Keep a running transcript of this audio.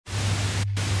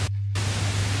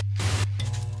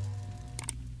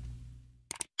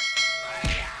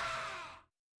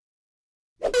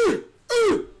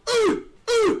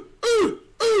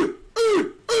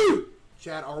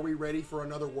Chat, are we ready for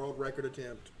another world record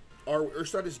attempt? Or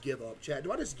should I just give up? Chat,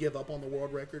 do I just give up on the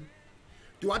world record?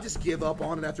 Do I just give up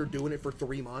on it after doing it for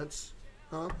 3 months?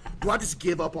 Huh? Do I just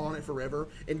give up on it forever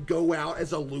and go out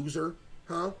as a loser?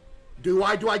 Huh? Do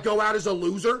I go out as a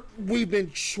loser? We've been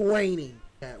training.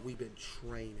 Chat, we've been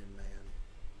training,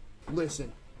 man.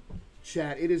 Listen,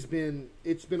 chat, it's been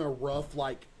a rough,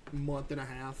 like, month and a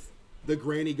half. The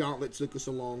Granny Gauntlet took us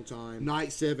a long time.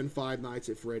 Night 7, 5 Nights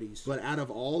at Freddy's. But out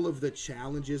of all of the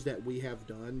challenges that we have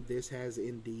done, this has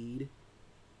indeed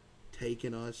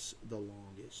taken us the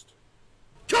longest.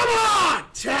 Come on!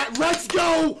 Chat, let's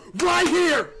go right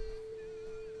here!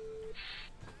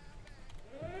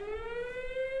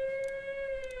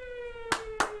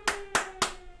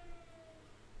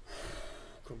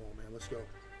 Come on, man, let's go.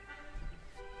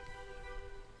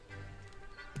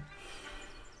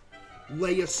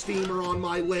 Lay a steamer on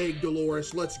my leg,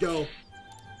 Dolores. Let's go.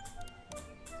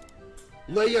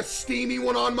 Lay a steamy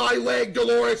one on my leg,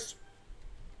 Dolores.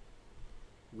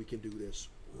 We can do this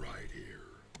right here.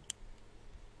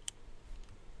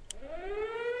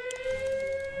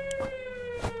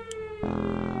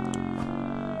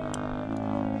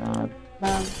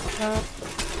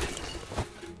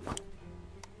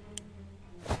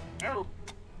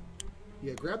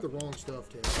 Yeah, grab the wrong stuff,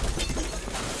 Ted.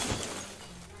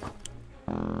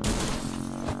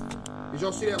 Did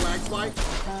y'all see that lag spike?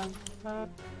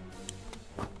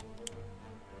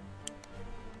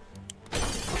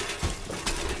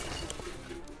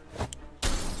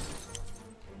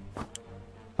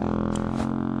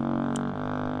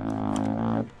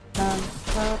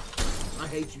 I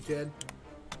hate you, Ted.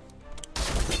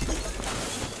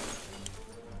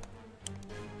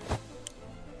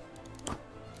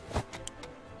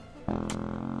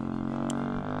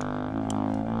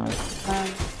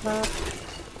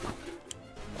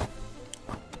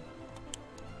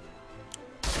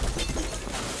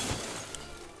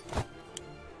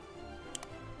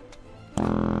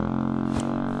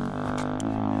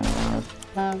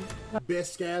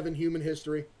 Best scab in human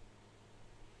history.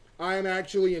 I am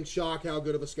actually in shock how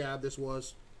good of a scab this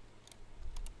was.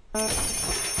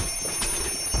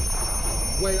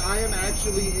 Wait, I am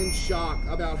actually in shock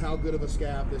about how good of a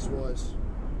scab this was.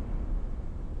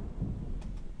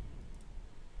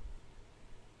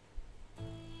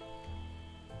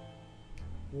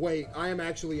 Wait, I am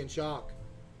actually in shock.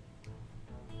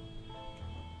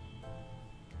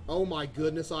 Oh my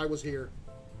goodness, I was here.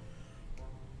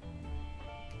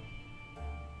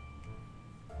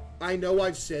 I know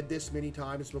I've said this many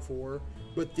times before,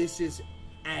 but this is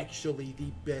actually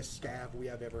the best scab we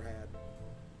have ever had.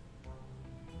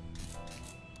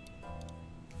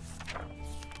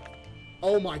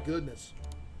 Oh my goodness.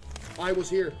 I was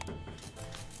here.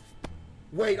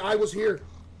 Wait, I was here.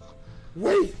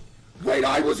 Wait,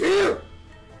 I was here!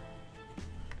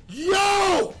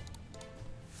 Yo!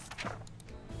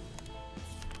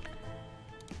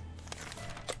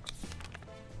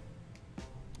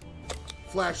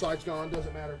 Flashlight's gone,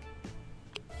 doesn't matter.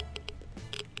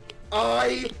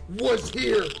 I was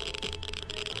here.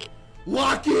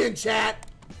 Lock in,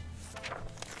 chat.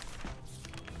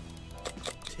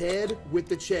 Ted with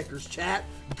the checkers, chat.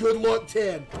 Good luck,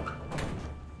 Ted.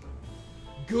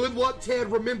 Good luck, Ted.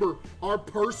 Remember, our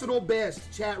personal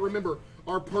best, chat, remember,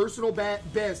 our personal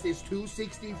best is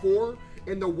 264,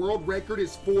 and the world record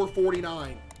is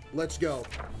 449. Let's go.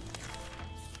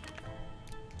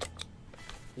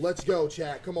 Let's go,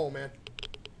 chat. Come on, man.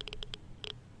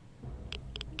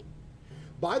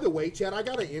 By the way, chat, I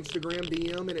got an Instagram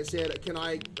DM and it said, it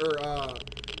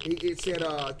said,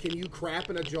 can you crap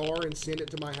in a jar and send it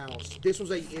to my house? This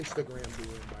was a Instagram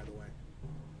DM, by the way.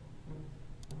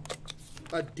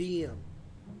 A DM.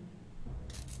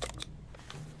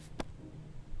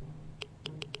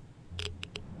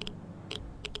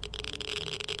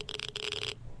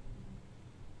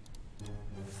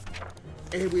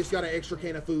 And we just got an extra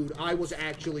can of food. I was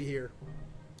actually here.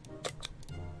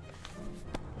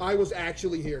 I was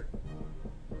actually here.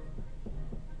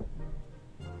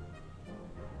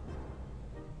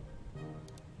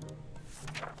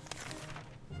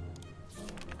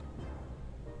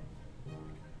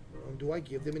 Do I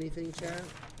give them anything, chat?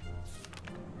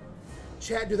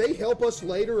 Chat, do they help us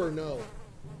later or no?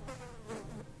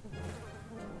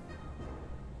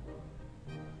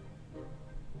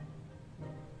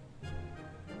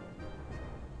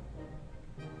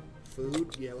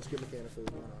 Food? Yeah, let's give them a can of food.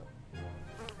 Why not?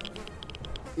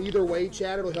 Either way,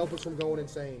 chat, it'll help us from going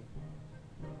insane.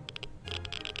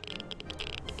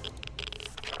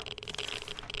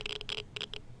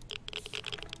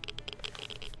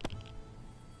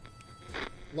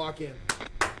 Lock in.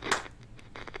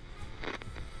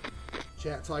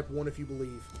 Chat, type 1 if you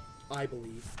believe. I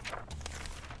believe.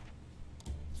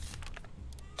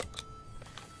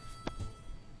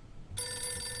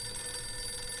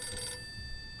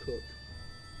 Cook.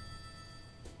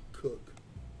 Cook.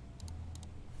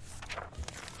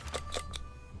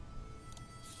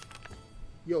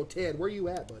 Yo, Ted, where you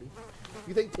at, buddy?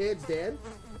 You think Ted's dead?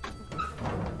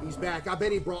 He's back. I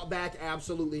bet he brought back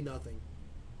absolutely nothing.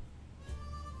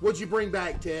 What'd you bring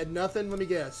back, Ted? Nothing? Let me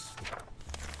guess.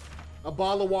 A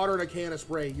bottle of water and a can of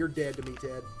spray. You're dead to me,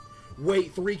 Ted.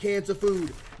 Wait, 3 cans of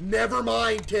food. Never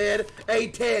mind, Ted. Hey,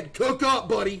 Ted, cook up,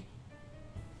 buddy.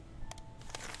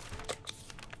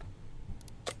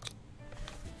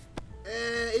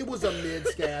 It was a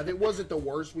mid-scab. It wasn't the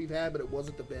worst we've had, but it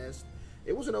wasn't the best.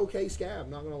 It was an okay scab,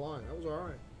 not gonna lie. That was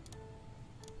alright.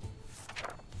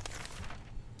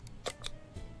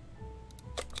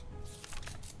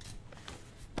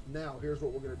 Now, here's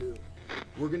what we're gonna do.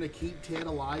 We're gonna keep Ted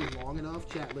alive long enough.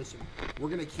 Chat, listen. We're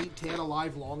gonna keep Ted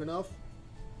alive long enough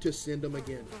to send him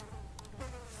again.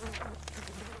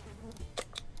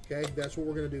 Okay, that's what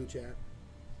we're gonna do, chat.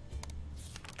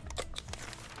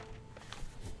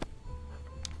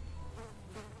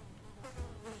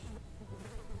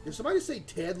 Did somebody say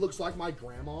Ted looks like my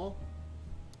grandma?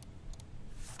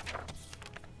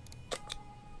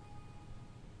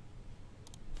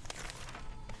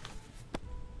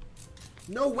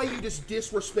 No way you just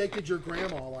disrespected your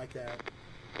grandma like that.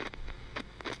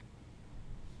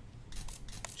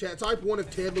 Chat, type 1 if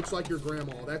Ted looks like your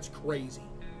grandma. That's crazy.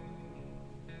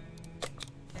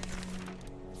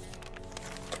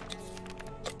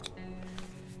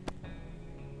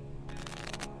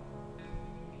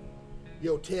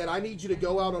 Yo, Ted, I need you to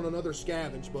go out on another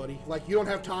scavenge, buddy. Like, you don't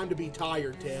have time to be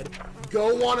tired, Ted.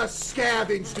 Go on a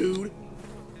scavenge, dude.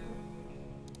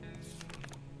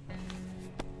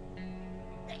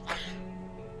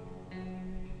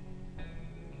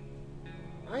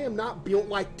 I am not built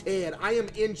like Ted. I am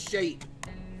in shape.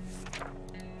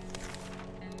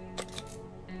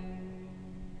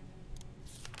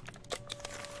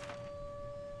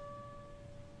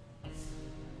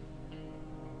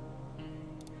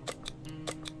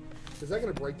 Is that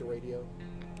going to break the radio?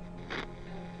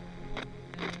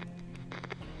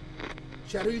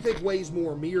 Chad, who do you think weighs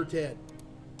more, me or Ted?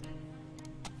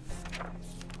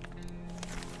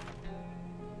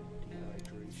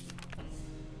 Dehydration.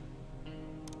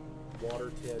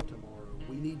 Water Ted tomorrow.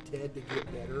 We need Ted to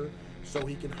get better so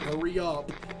he can hurry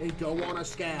up and go on a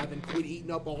scab and quit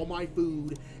eating up all my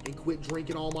food and quit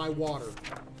drinking all my water.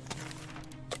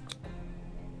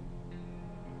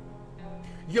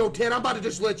 Yo, Ted, I'm about to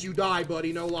just let you die,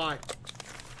 buddy. No lie.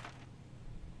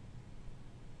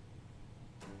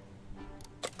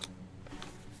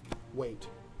 Wait.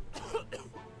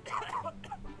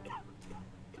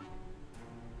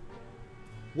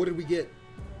 What did we get?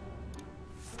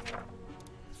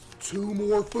 2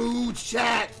 more foods,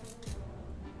 chat.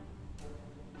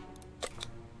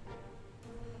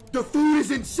 The food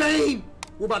is insane.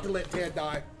 We're about to let Ted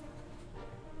die.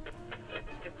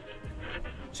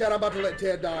 Chat, I'm about to let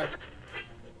Ted die.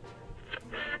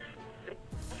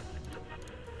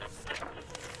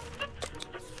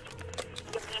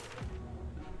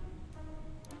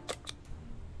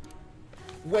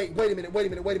 Wait a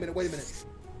minute.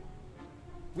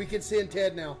 We can send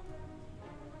Ted now.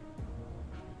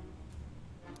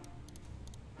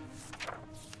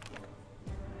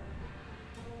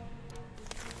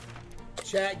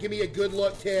 Chat, give me a good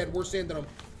luck, Ted. We're sending him.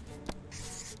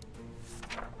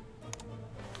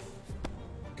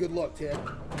 Good luck, Ted.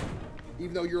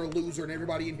 Even though you're a loser and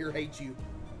everybody in here hates you.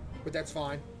 But that's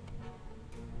fine.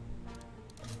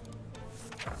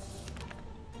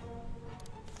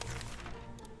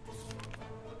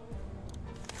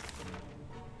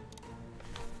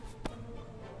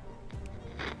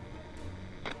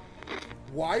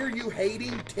 Why are you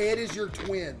hating Ted is your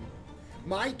twin?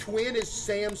 My twin is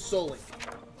Sam Sulek.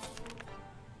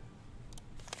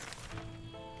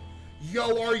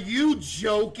 Yo, are you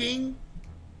joking?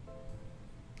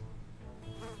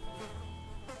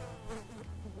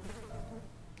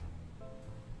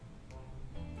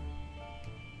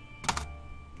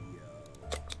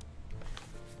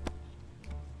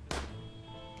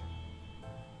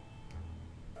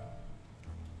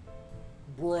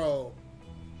 Bro.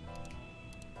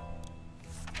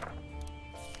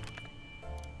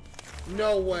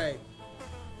 No way.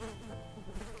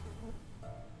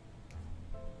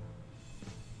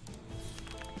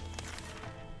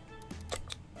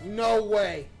 No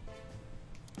way.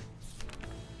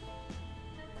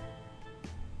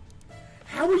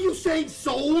 How are you saying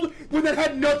sold when that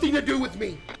had nothing to do with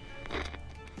me?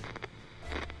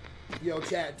 Yo,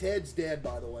 chat, Ted's dead,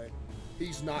 by the way.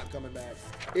 He's not coming back.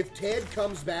 If Ted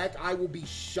comes back, I will be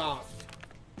shocked.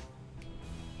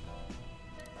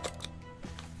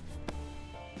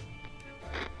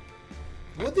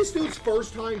 What this dude's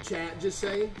first time chat just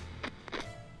say?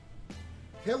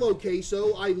 Hello,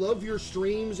 CaseOh. I love your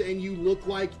streams and you look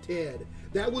like Ted.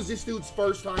 That was this dude's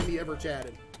first time he ever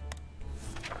chatted.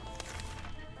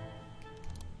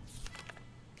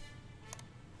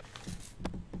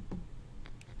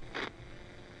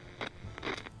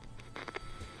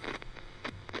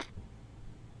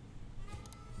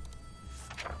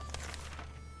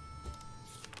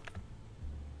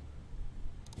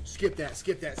 Skip that,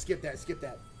 skip that, skip that, skip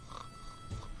that.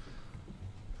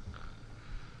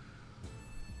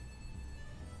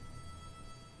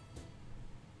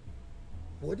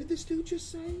 What did this dude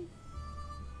just say?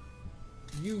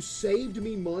 You saved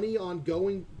me money on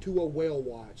going to a whale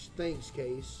watch. Thanks,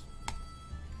 Case.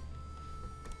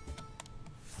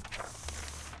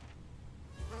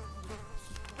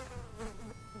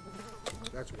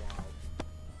 That's wild.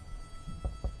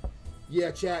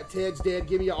 Yeah, chat, Ted's dead.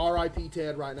 Give me a RIP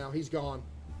Ted right now. He's gone.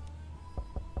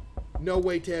 No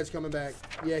way Ted's coming back.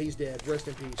 Yeah, he's dead. Rest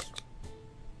in peace.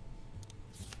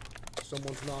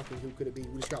 Someone's knocking. Who could it be?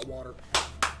 We just got water.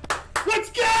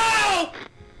 Let's go!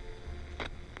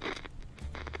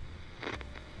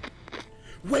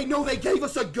 Wait, no, they gave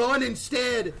us a gun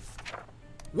instead.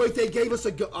 Wait, they gave us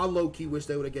a gun. I low-key wish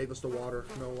they would have gave us the water.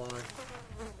 No lie.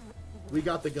 We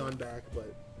got the gun back,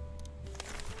 but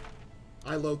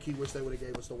I low-key wish they would have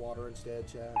gave us the water instead,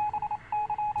 chat.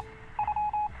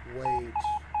 Wait.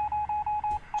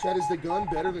 Chat, is the gun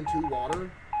better than 2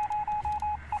 water?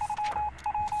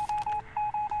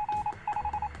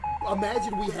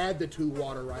 Imagine we had the 2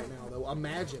 water right now, though.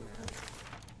 Imagine that.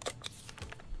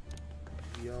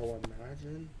 Yo,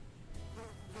 imagine.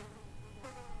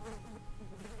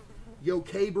 Yo,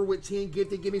 Caber with 10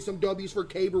 gifted. Give me some W's for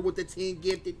Caber with the 10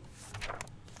 gifted.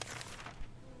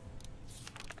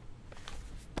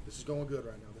 This is going good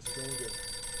right now. This is going good.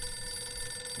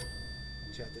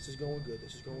 Chat, this is going good.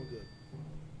 This is going good.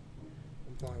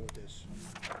 I'm fine with this.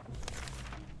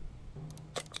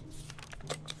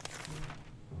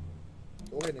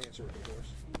 Go ahead and answer it, of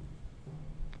course.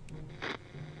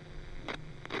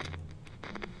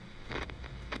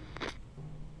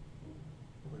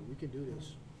 Wait, we can do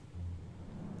this.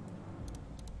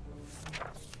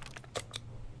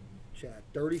 Chat,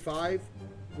 35.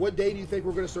 What day do you think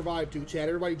we're going to survive to? Chat,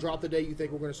 everybody drop the day you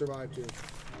think we're going to survive to.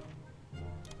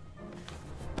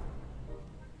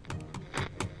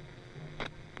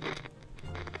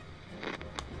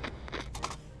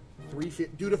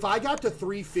 Dude, if I got to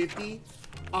 350,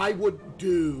 I would...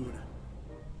 Dude.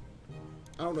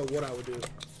 I don't know what I would do.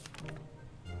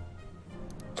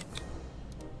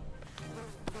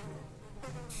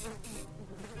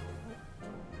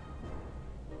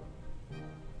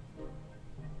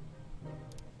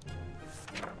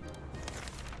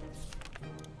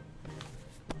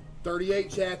 $38,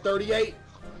 chat. 38.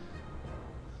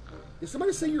 Did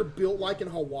somebody say you're built like a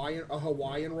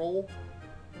Hawaiian roll?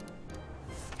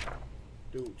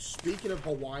 Dude, speaking of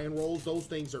Hawaiian rolls, those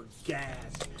things are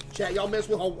gas. Chat, y'all mess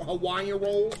with Hawaiian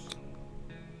rolls?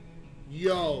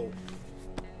 Yo.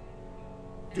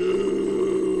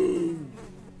 Dude.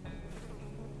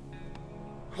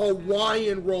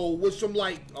 Hawaiian roll with some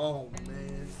like, oh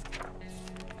man.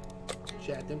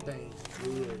 Chat, them things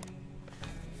good.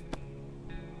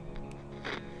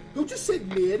 Who just said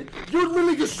mid? You're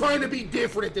literally just trying to be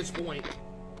different at this point.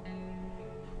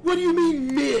 What do you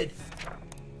mean mid?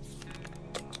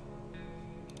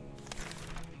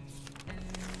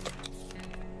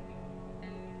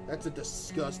 That's a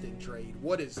disgusting trade.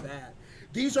 What is that?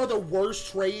 These are the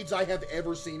worst trades I have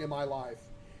ever seen in my life.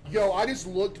 Yo, I just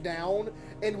looked down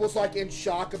and was like in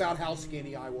shock about how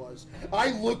skinny I was.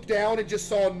 I looked down and just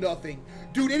saw nothing.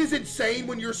 Dude, it is insane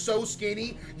when you're so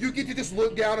skinny, you get to just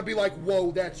look down and be like,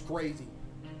 whoa, that's crazy.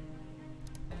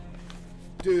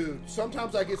 Dude,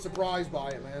 sometimes I get surprised by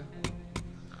it, man.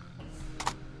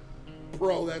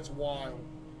 Bro, that's wild.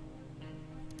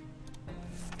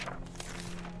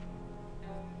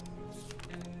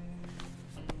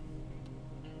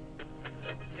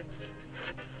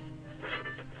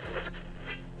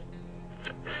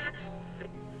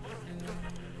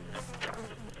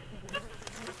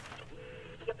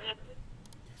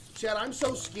 Chad, I'm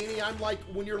so skinny, I'm like,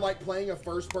 when you're like playing a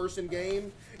first-person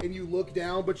game and you look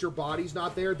down but your body's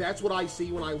not there, that's what I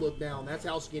see when I look down. That's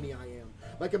how skinny I am.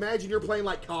 Like, imagine you're playing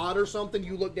like COD or something,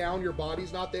 you look down, your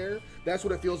body's not there. That's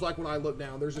what it feels like when I look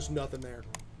down. There's just nothing there.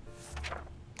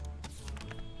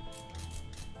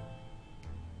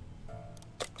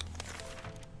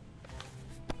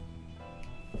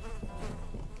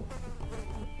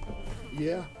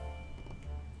 Yeah.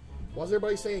 Why is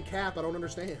everybody saying cap? I don't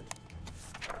understand.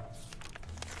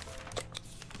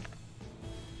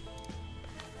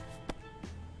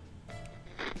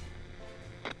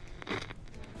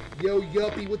 Yo,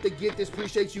 Yuppie with the get this.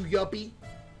 Appreciate you, Yuppie.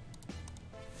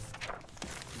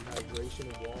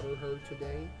 Dehydration and water heard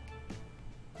today.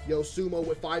 Yo, Sumo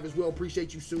with 5 as well.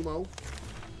 Appreciate you, Sumo.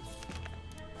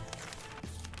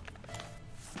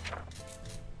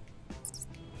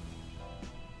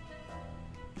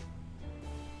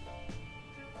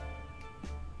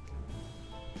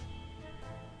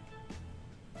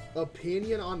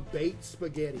 Opinion on baked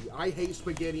spaghetti. I hate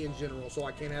spaghetti in general, so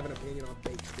I can't have an opinion on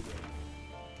baked spaghetti.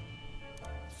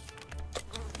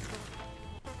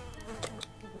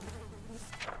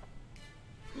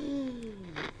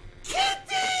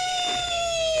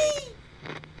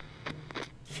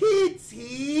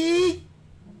 Kitty!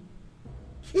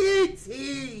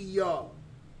 Kitty!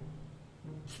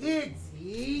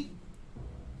 Kitty!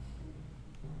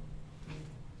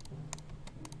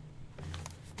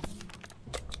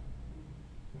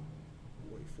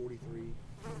 Wait, 43.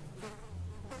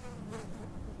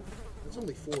 That's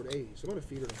only 4 days. I'm gonna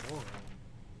feed her tomorrow.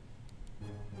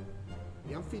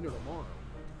 Yeah, I'm feeding her tomorrow.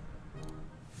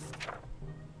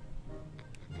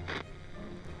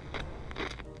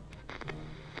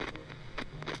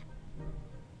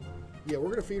 Yeah,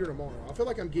 we're gonna feed her tomorrow. I feel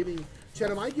like I'm giving...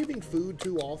 Chad, am I giving food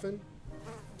too often?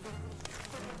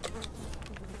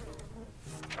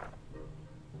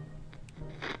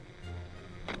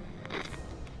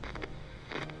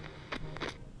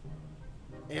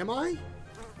 Am I?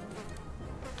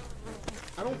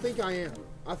 I don't think I am.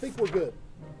 I think we're good.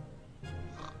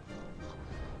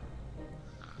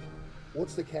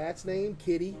 What's the cat's name?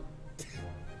 Kitty?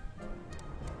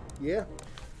 Yeah.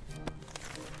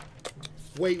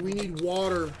 Wait, we need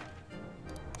water.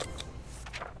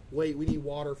 Wait, we need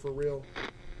water for real.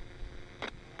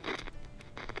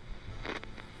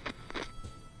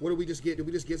 What did we just get? Did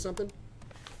we just get something?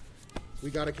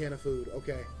 We got a can of food.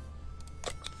 Okay.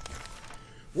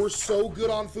 We're so good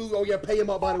on food. Oh, yeah, pay him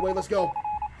up, by the way. Let's go.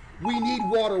 We need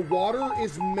water. Water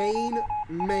is main.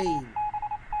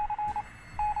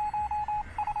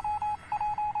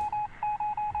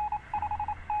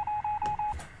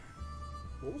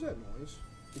 What was that noise?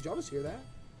 Did y'all just hear that?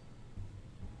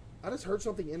 I just heard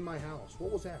something in my house.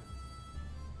 What was that?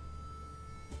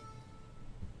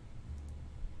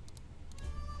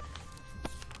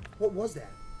 What was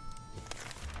that?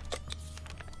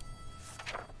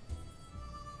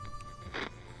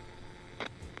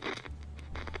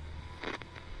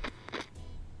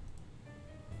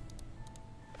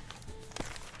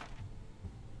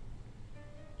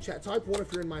 Chat, type 1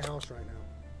 if you're in my house right now.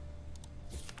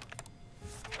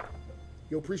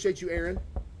 Yo, appreciate you, Aaron.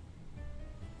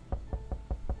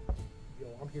 Yo,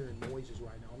 I'm hearing noises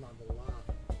right now. I'm not gonna lie.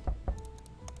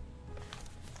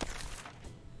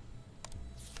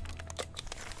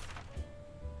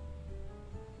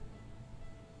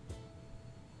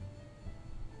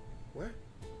 What?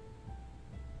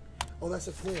 Oh, that's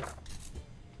a twin.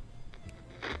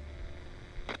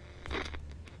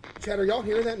 Chat, are y'all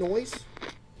hearing that noise?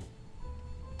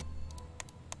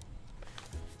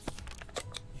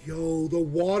 Yo, the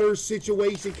water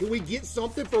situation. Can we get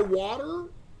something for water?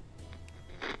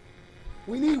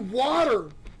 We need water.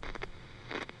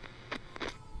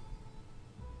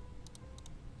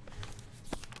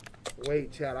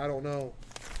 Wait, chat, I don't know.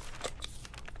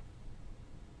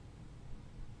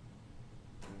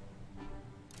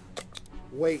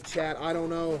 Wait, chat, I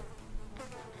don't know.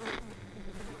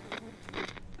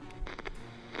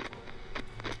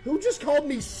 Who just called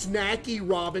me Snacky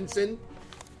Robinson?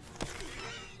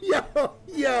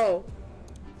 Yo.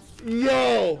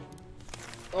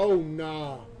 Oh,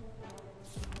 nah.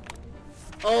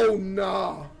 Oh,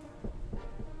 nah.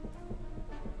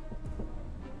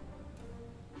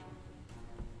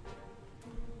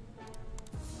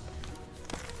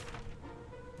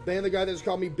 Ban the guy that just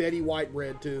called me Betty White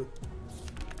Bread, too.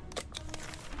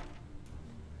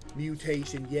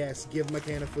 Mutation, yes. Give him a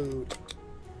can of food.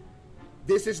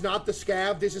 This is not the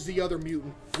scab. This is the other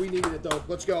mutant. We needed it, though.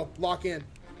 Let's go. Lock in.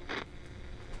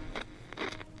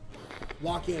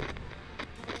 Lock in.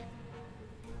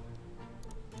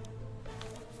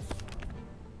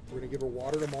 We're going to give her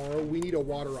water tomorrow. We need a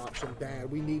water option bad.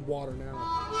 We need water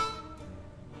now.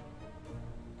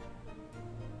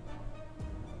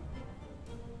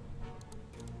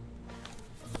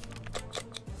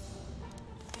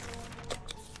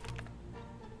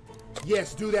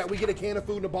 Yes, do that. We get a can of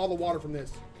food and a bottle of water from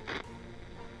this.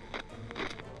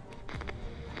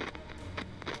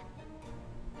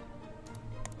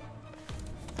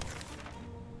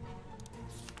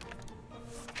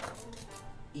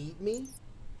 me?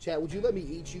 Chat, would you let me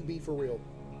eat you? Be for real.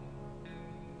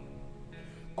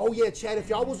 Oh yeah, chat, if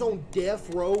y'all was on death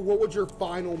row, what would your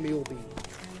final meal be?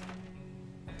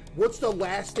 What's the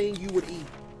last thing you would eat?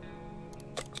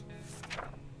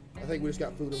 I think we just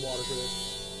got food and water for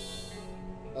this.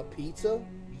 A pizza?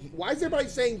 Why is everybody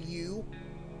saying you?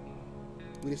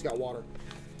 We just got water.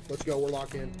 Let's go, we're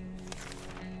locked in.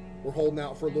 We're holding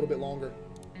out for a little bit longer.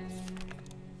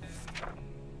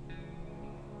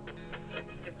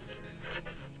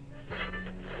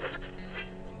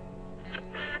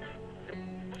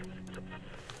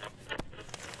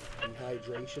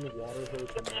 Dehydration, water her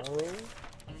tomorrow.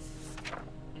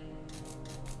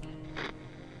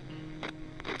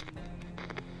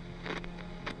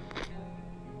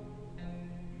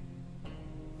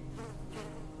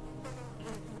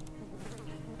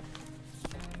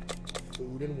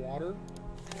 Food and water.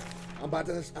 I'm about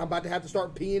to have to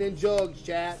start peeing in jugs,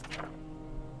 chat.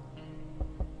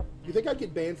 You think I'd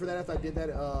get banned for that if I did that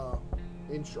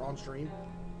on stream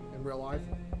in real life?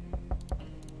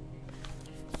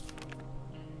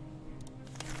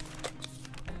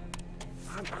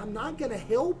 I'm not gonna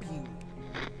help you.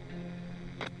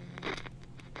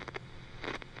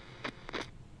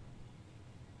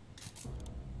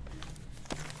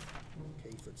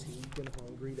 Okay, fatigued and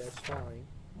hungry, that's fine.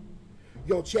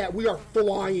 Yo, chat, we are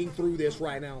flying through this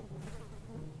right now.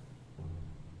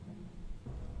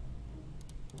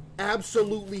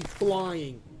 Absolutely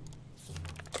flying.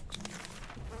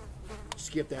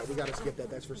 Skip that. We gotta skip that.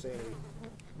 That's for sanity.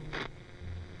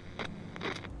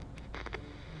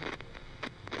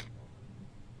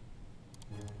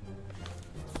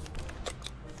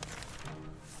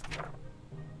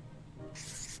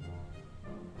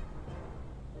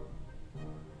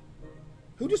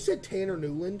 Who just said Tanner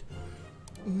Newland?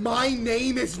 My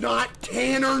name is not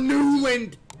Tanner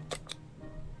Newland!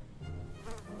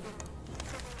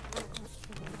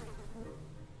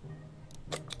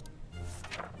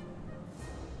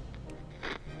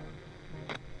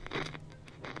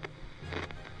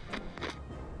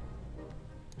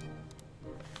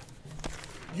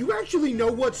 You actually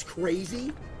know what's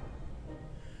crazy?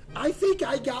 I think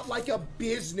I got like a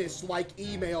business like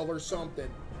email or something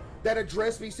that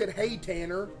addressed me, said, "Hey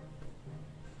Tanner."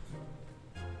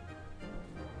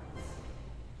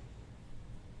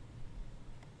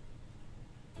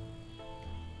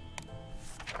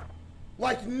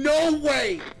 Like, no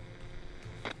way!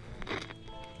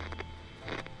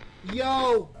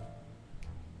 Yo!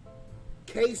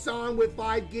 CaseOh with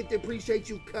 5 gifted. Appreciate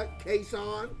you,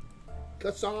 CaseOh.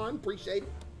 CaseOh, appreciate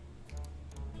it.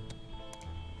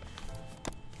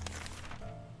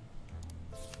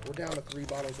 We're down to 3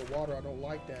 bottles of water. I don't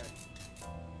like that.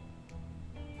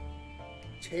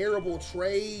 Terrible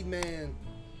trade, man.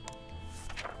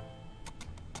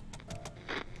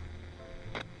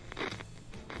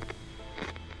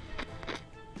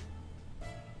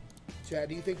 Chad,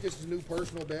 do you think this is new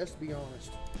personal best? Be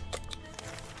honest.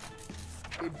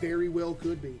 It very well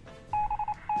could be.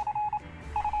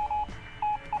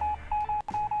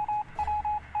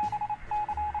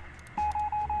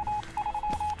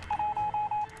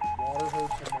 Water her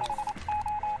tomorrow.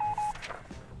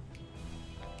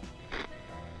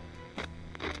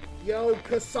 Yo,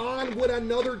 Kassan with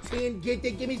another 10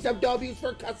 gifted. Give me some W's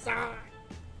for Kassan.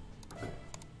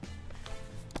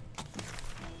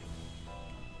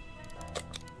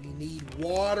 Need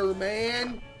water,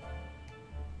 man.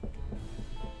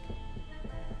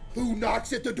 Who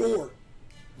knocks at the door?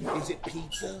 Is it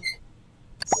pizza?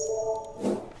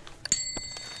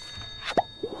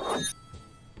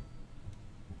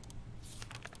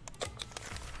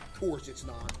 Of course it's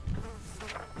not.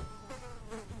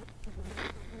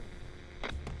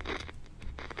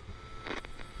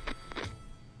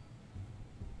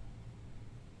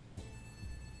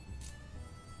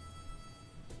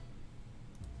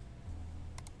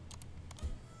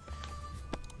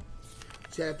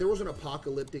 Chad, if there was an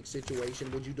apocalyptic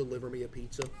situation, would you deliver me a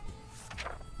pizza?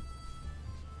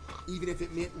 Even if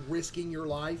it meant risking your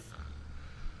life?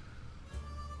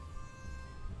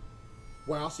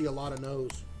 Wow, I see a lot of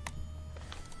no's.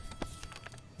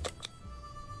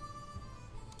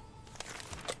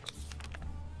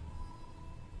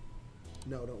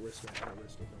 No, don't risk that. Don't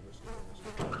risk it. Don't risk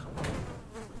it. Don't risk it. Don't risk it.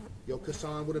 Yo,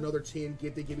 Kassan with another 10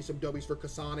 gifted. Give me some W's for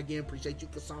Kassan again. Appreciate you,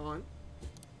 Kassan.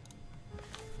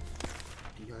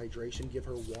 Dehydration, give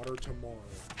her water tomorrow.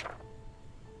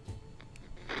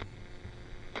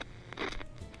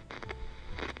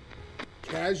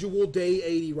 Casual day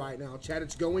 80 right now. Chad,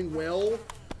 it's going well,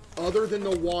 other than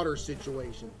the water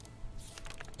situation.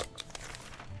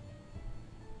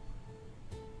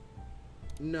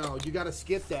 No, you gotta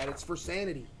skip that. It's for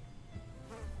sanity.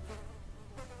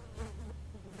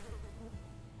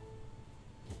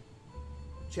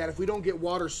 Chad, if we don't get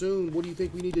water soon, what do you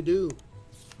think we need to do?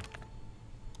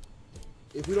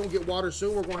 If we don't get water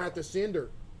soon, we're going to have to send her.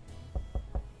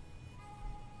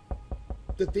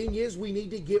 The thing is, we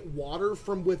need to get water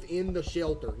from within the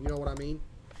shelter. You know what I mean?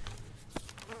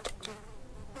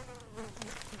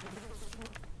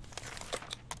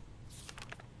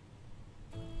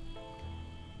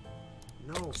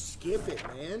 No, skip it,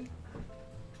 man.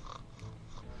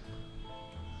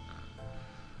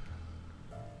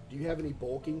 Do you have any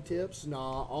bulking tips?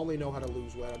 Nah, I only know how to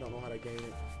lose weight. I don't know how to gain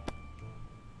it.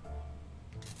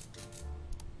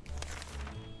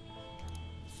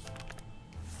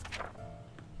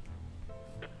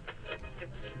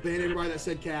 Ban everybody that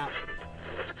said cap.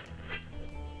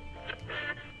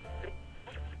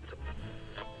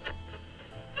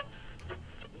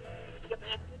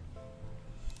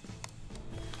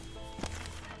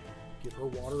 Give her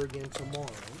water again tomorrow.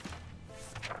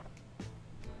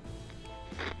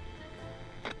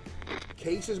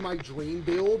 Case is my dream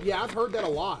build. Yeah, I've heard that a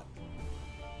lot.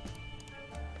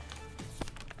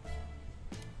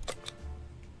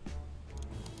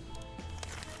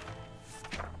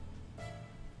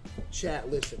 Chat,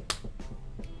 listen.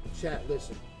 Chat,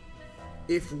 listen.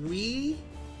 If we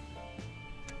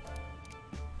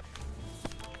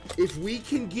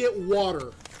can get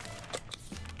water,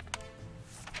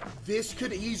 this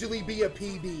could easily be a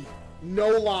PB. No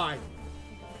lie.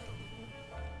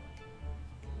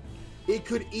 It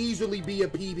could easily be a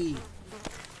PB.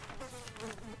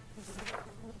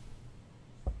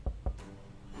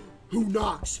 Who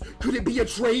knocks? Could it be a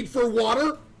trade for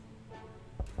water?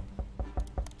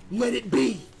 Let it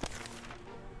be.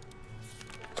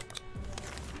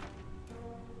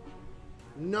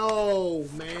 No,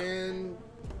 man.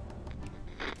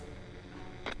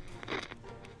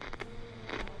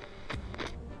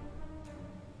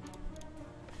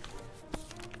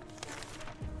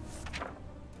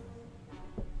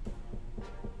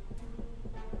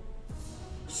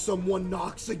 Someone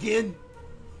knocks again.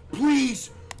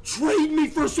 Please, trade me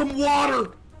for some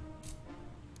water.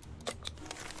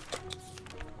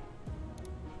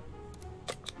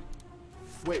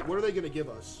 Wait, what are they going to give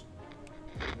us?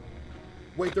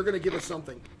 Wait, they're going to give us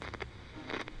something.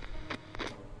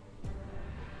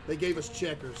 They gave us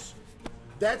checkers.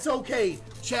 That's okay.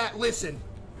 Chat, listen.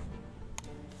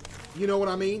 You know what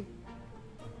I mean?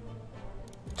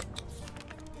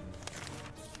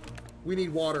 We need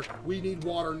water. We need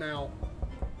water now.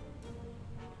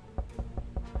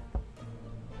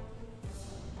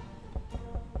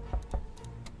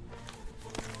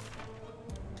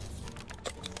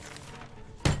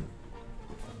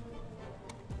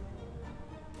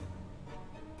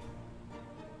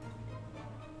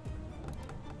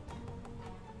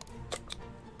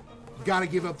 Gotta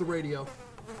give up the radio.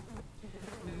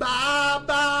 Bye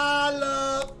bye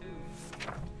love.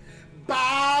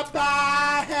 Bye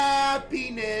bye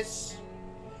happiness.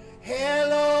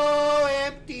 Hello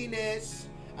emptiness.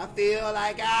 I feel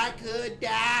like I could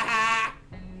die.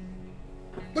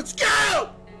 Let's go!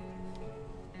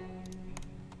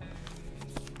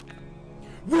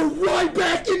 We're right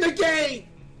back in the game.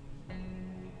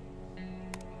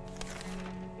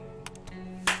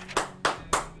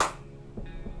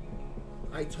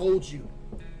 I told you.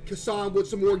 Kassan with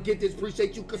some more get this.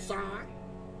 Appreciate you, Kassan.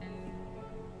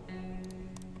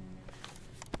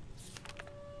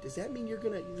 Does that mean you're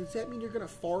gonna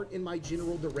fart in my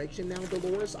general direction now,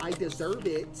 Dolores? I deserve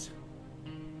it.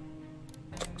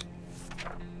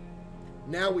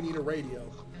 Now we need a radio.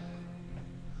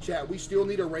 Chat, we still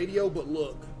need a radio, but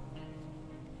look.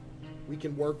 We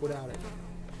can work without it.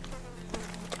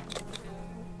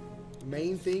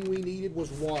 Main thing we needed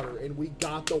was water, and we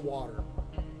got the water.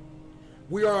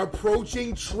 We are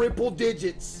approaching triple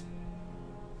digits.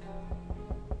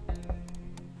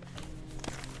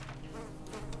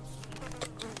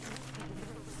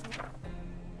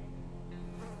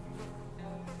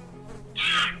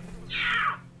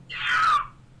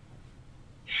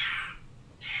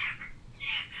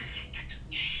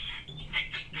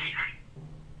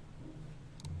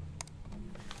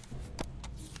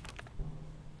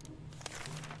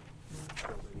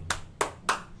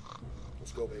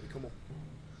 Let's go, baby. Come on.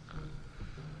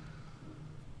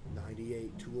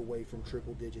 98, 2 away from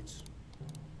triple digits.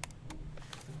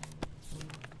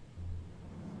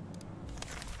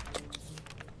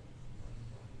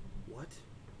 What?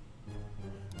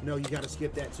 No, you gotta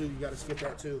skip that too. You gotta skip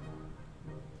that too.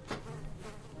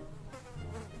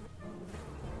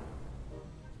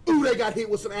 Ooh, they got hit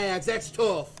with some ads. That's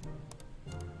tough.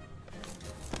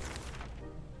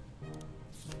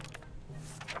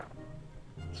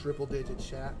 Triple digits,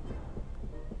 chat.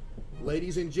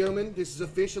 Ladies and gentlemen, this is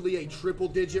officially a triple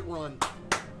digit run.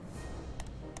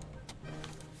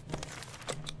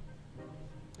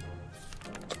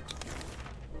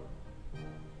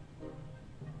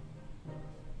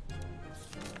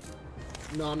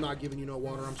 No, I'm not giving you no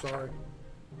water. I'm sorry.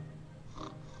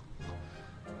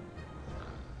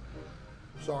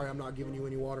 Sorry, I'm not giving you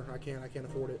any water. I can't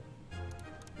afford it.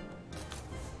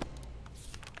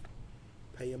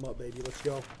 Pay him up, baby. Let's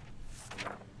go.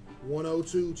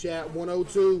 102, chat.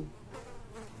 102.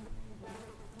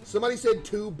 Somebody said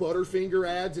 2 Butterfinger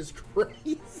ads is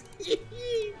crazy.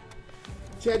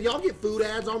 Chad, y'all get food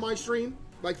ads on my stream?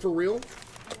 Like, for real?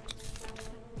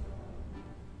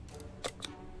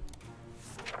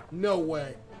 No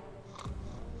way.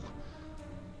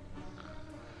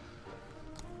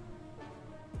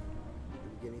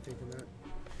 Did we get anything from that?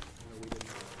 No, we didn't.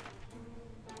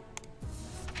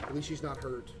 At least she's not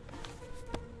hurt.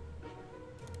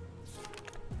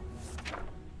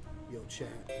 Yo, chat.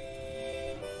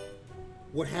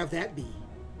 What have that be?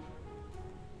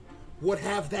 What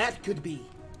have that could be?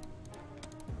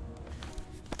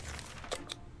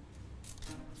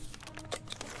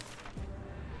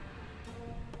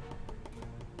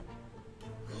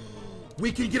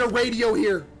 We can get a radio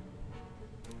here.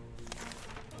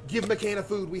 Give him a can of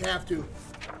food. We have to.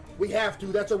 We have to.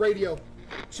 That's a radio.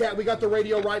 Chat, we got the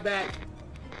radio right back.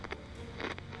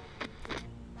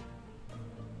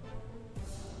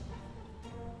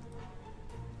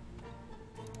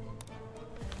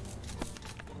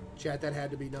 Chat, that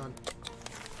had to be done.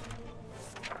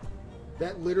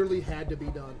 That literally had to be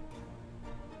done.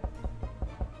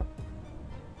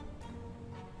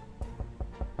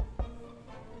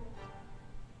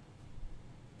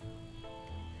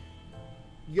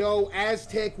 Yo,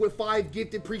 Aztec with 5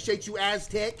 gifted. Appreciate you,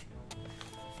 Aztec.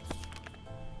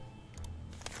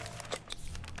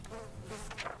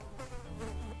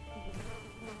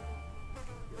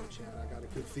 Yo, Chad, I got a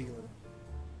good feeling.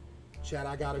 Chad,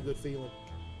 I got a good feeling.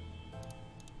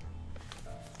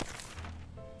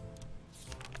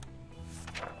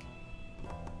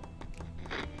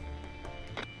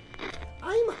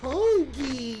 I'm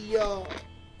hungry, yo.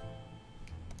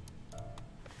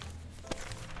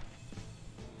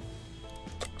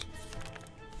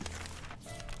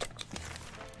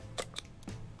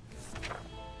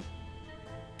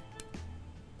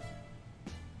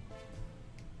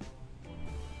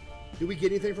 Did we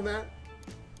get anything from that?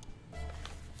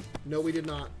 No, we did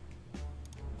not.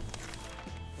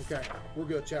 Okay, we're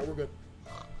good, chat. We're good.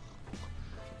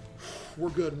 We're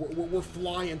good. We're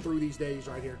flying through these days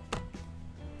right here.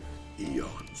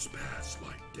 Eons pass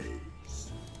like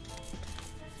days.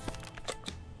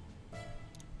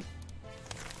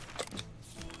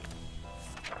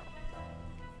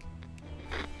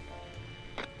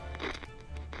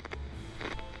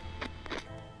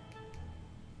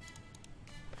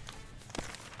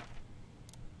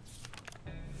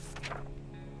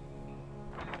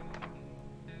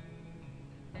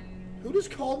 Who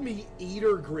just called me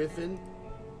Eater Griffin?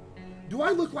 Do I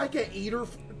look like an eater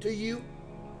to you?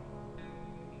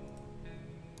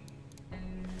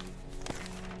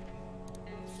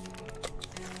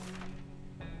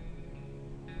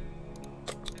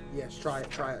 Yes, try it,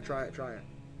 try it, try it, try it.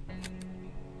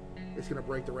 It's gonna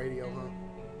break the radio,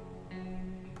 huh?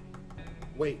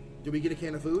 Wait, did we get a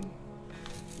can of food?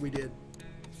 We did.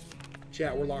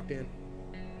 Chat, we're locked in.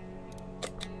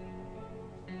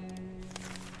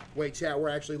 Wait, chat, we're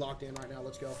actually locked in right now.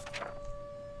 Let's go.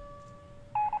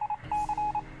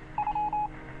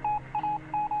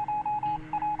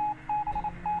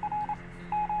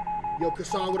 Yo,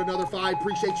 Kassan with another 5.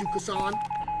 Appreciate you, Kassan.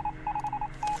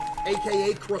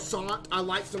 AKA croissant. I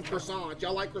like some croissants.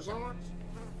 Y'all like croissants?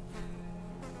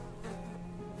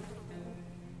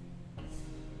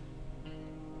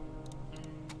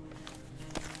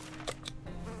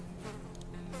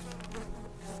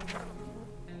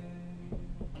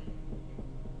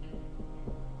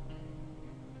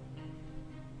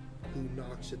 Who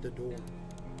knocks at the door?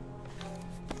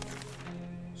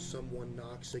 Someone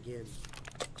knocks again.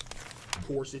 Of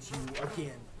course, it's you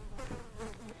again.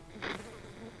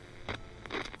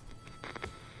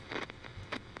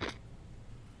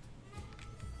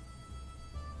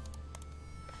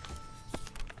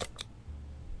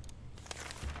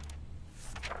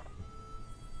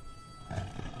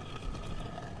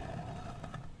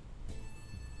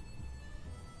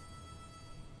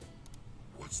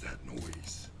 What's that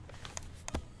noise?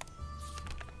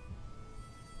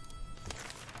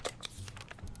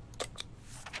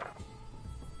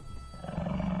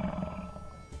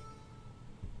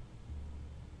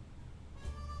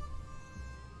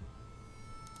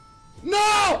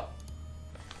 No!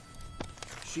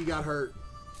 She got hurt.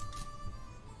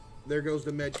 There goes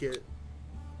the med kit.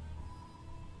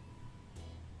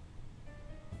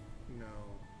 No.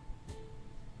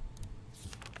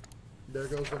 There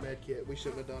goes the med kit. We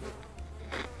shouldn't have done it.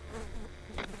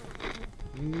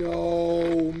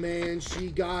 No, man, she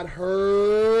got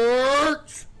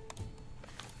hurt.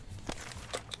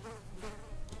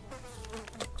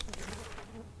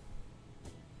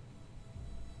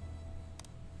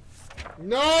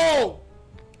 No!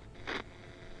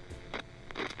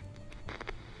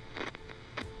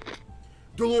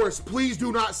 Dolores, please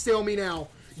do not sell me now.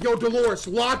 Yo, Dolores,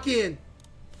 lock in.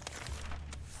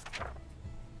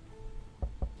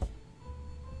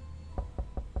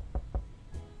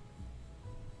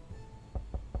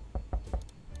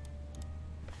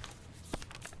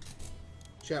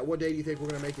 Chat, what day do you think we're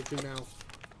going to make it to now?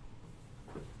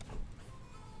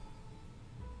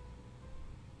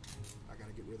 I got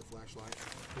to get rid of the flashlight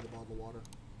for the bottle of water.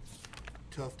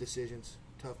 Tough decisions,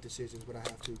 but I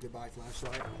have to. Goodbye,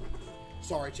 flashlight.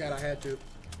 Sorry, Chad, I had to.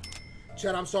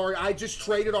 Chad, I'm sorry. I just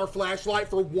traded our flashlight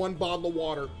for one bottle of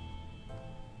water.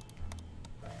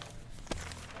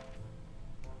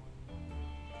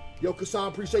 Yo, Kassan,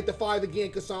 appreciate the 5 again,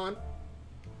 Kassan.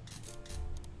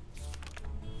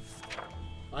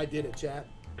 I did it, chat.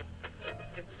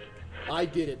 I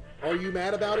did it. Are you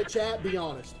mad about it, chat? Be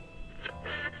honest.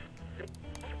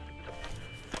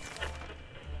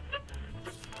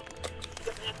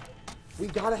 We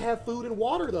gotta have food and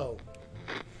water, though.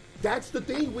 That's the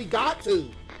thing. We got to.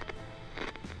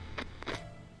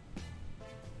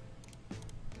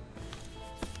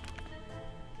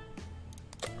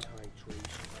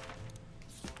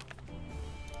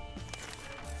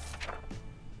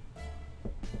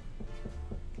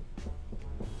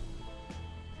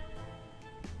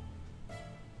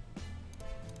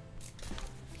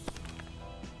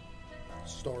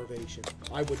 Starvation.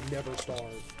 I would never starve.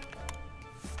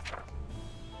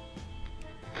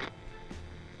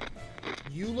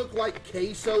 You look like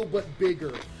CaseOh, but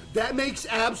bigger. That makes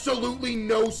absolutely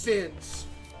no sense.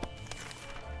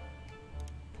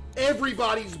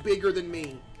 Everybody's bigger than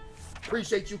me.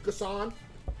 Appreciate you, Kassan.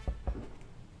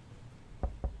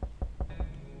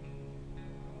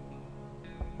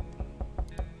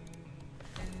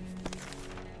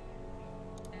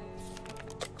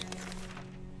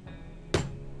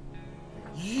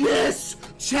 Yes!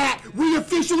 Chat, we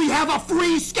officially have a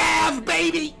free scav,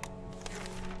 baby!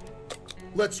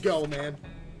 Let's go, man.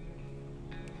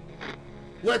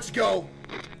 Let's go.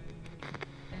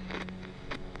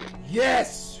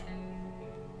 Yes!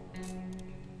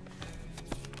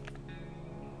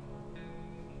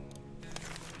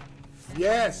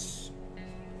 Yes!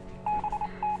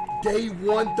 Day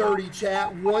 130,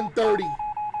 chat. 130.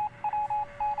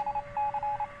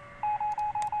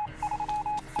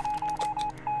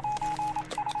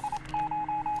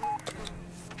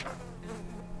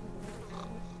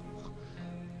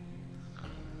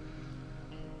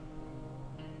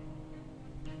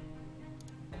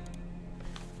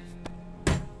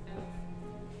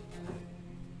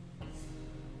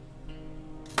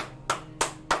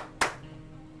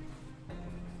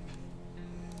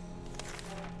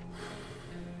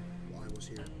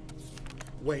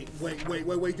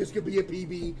 Wait, this could be a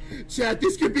PB. Chat,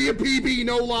 this could be a PB,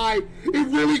 no lie. It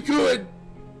really could.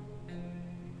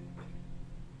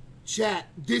 Chat,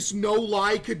 this no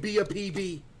lie could be a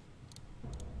PB.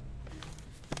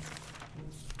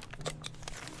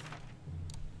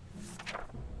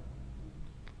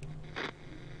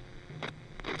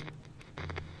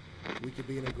 We could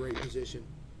be in a great position.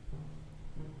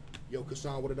 Yo,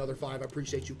 Kassan with another 5. I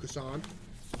appreciate you, Kassan.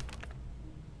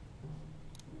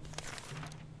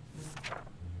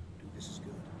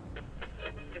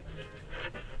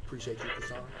 Appreciate you,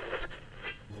 Kassan.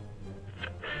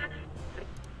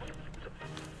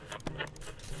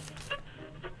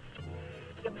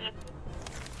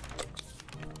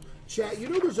 Chat, you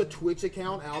know there's a Twitch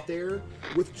account out there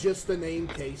with just the name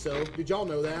CaseOh. Did y'all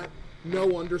know that?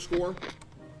 No underscore.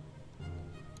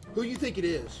 Who do you think it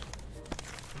is?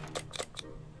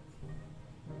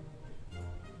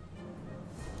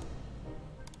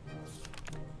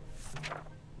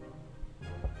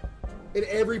 And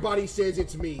everybody says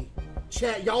it's me.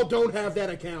 Chat, y'all don't have that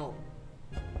account.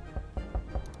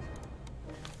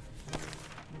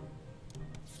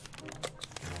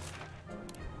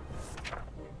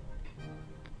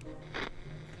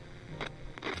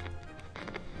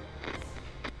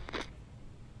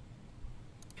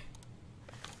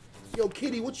 Yo,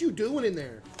 Kitty, what you doing in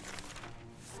there?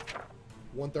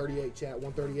 138, chat,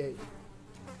 138.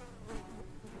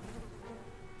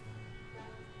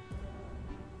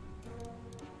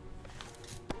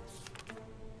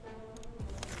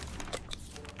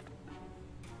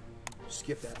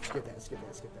 Skip that, skip that, skip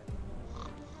that, skip that.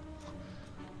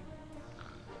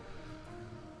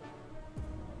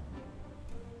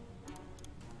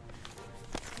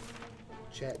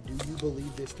 Chat, do you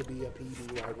believe this to be a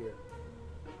PB right here?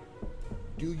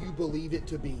 Do you believe it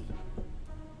to be?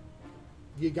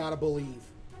 You gotta believe.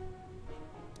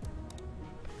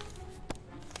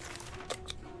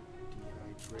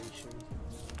 Dehydration.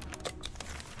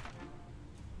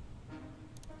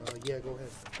 Yeah, go ahead.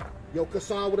 Yo,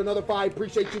 Kassan with another 5.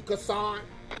 Appreciate you, Kassan.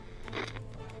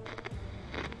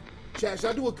 Chat,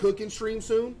 should I do a cooking stream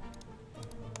soon?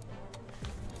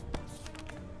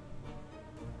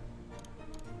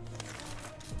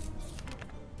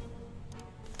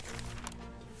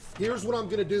 Here's what I'm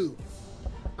going to do.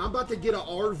 I'm about to get an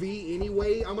RV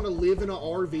anyway. I'm going to live in an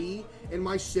RV, and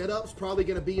my setup's probably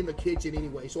going to be in the kitchen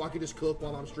anyway, so I can just cook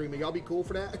while I'm streaming. Y'all be cool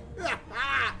for that?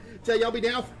 Tell y'all be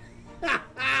down for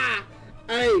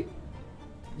Hey.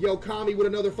 Yo, Kami with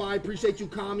another 5. Appreciate you,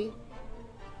 Kami.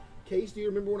 Case, do you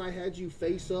remember when I had you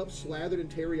face up slathered in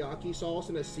teriyaki sauce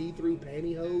and a see-through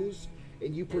pantyhose,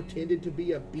 and you pretended to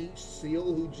be a beach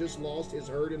seal who just lost his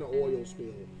herd in an oil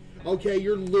spill? Okay,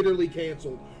 you're literally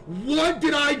canceled. What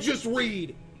did I just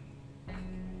read?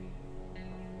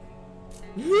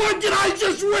 What did I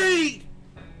just read?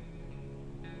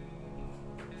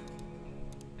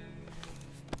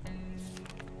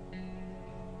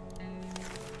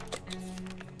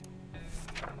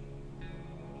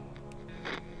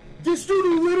 This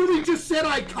dude literally just said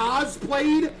I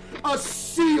cosplayed a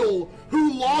seal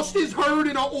who lost his herd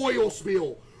in an oil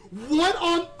spill. What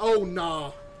on... Oh,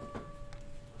 nah.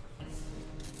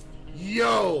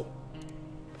 Yo.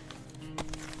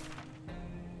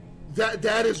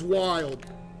 That is wild.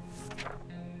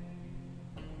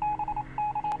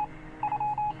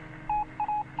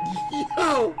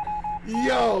 Yo.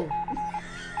 Yo.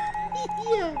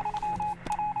 Yeah.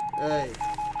 Hey.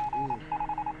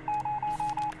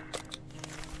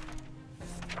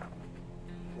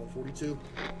 142.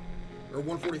 Or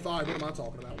 145. What am I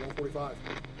talking about? 145.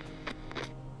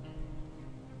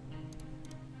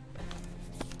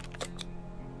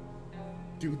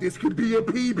 Dude, this could be a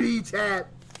PB, chat.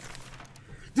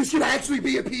 This should actually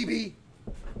be a PB.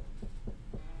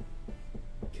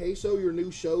 CaseOh, your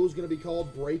new show is going to be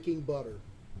called Breaking Butter.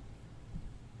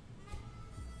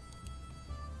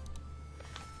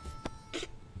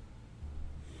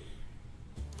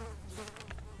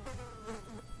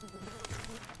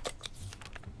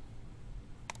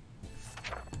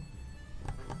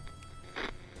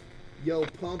 Yo,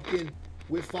 Pumpkin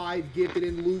with 5 gifted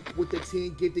and Luke with the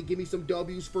 10 gifted. Give me some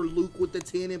W's for Luke with the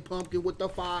 10 and Pumpkin with the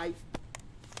 5.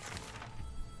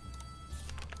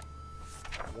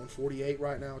 148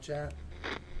 right now, chat.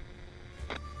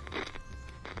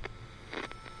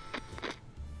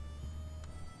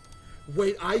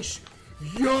 Wait,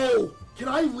 Yo! Can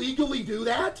I legally do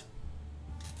that?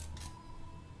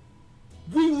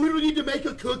 We literally need to make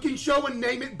a cooking show and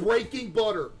name it Breaking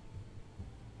Butter.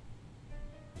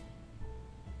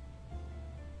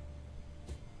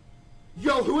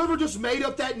 Yo, whoever just made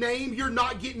up that name, you're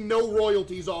not getting no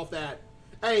royalties off that.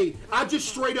 Hey, I just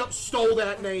straight up stole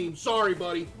that name. Sorry,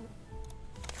 buddy.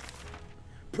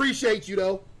 Appreciate you,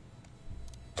 though.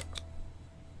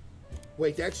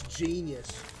 Wait, that's genius.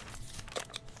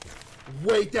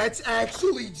 Wait, that's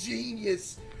actually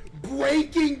genius.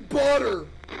 Breaking Butter.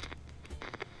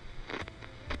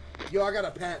 Yo, I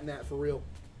gotta patent that for real.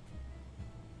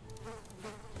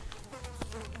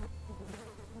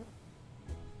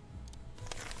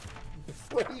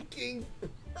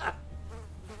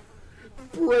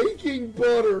 Breaking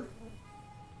Butter.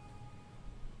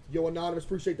 Yo, Anonymous,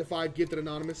 appreciate the 5 gifted,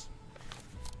 Anonymous.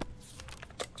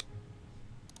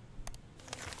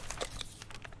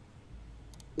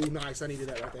 Ooh, nice. I needed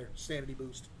that right there. Sanity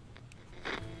boost.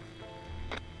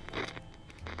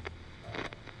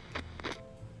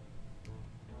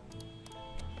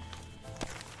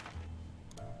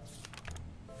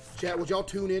 Chat, would y'all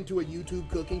tune into a YouTube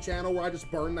cooking channel where I just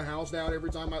burn the house down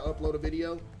every time I upload a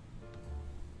video?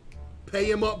 Pay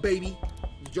him up, baby.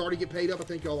 Did you already get paid up? I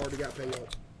think y'all already got paid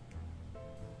up.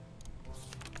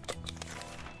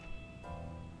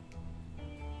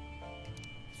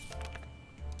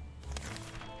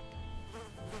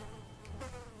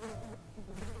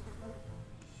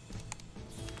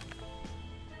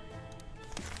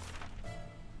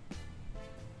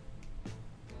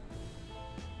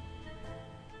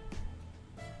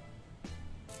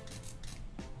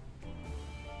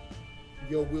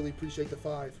 Yo, Willie, appreciate the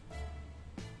 5.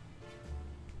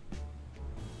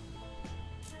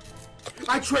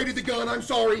 I traded the gun, I'm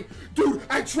sorry. Dude,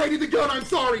 I traded the gun, I'm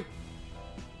sorry.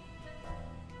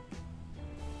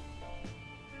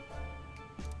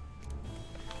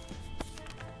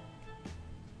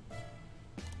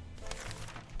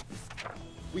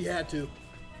 We had to.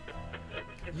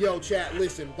 Yo, chat,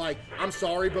 listen. Like, I'm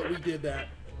sorry, but we did that.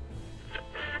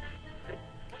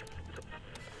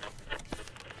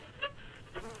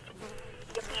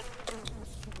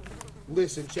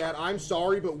 Listen, chat, I'm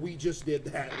sorry, but we just did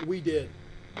that. We did.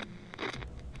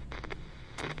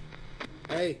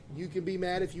 Hey, you can be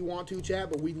mad if you want to, chat,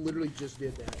 but we literally just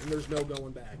did that, and there's no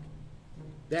going back.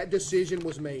 That decision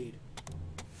was made.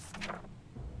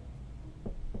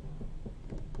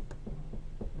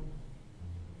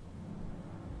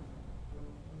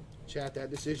 Chat, that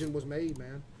decision was made,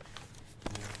 man.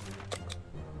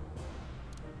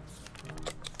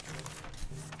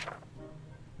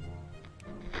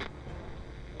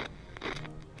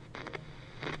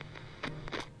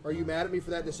 Are you mad at me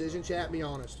for that decision, chat? Be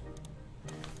honest.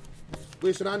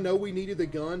 Listen, I know we needed the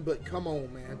gun, but come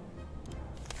on, man.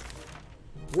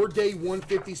 We're day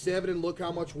 157, and look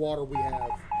how much water we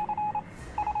have.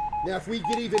 Now, if we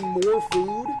get even more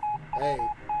food, hey.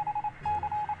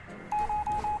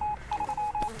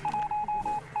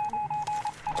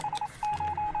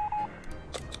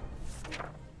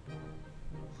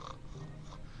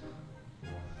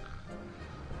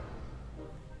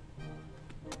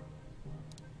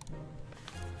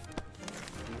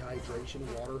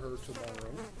 Water her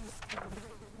tomorrow.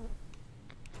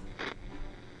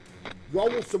 Y'all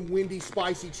want some windy,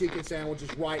 spicy chicken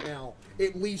sandwiches right now.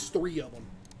 At least 3 of them.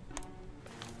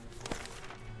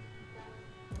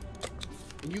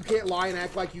 And you can't lie and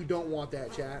act like you don't want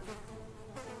that, chat.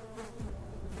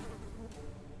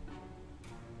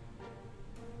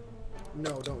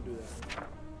 No, don't do that.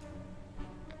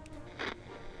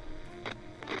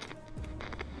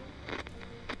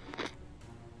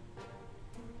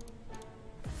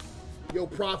 Yo,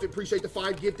 Prophet, appreciate the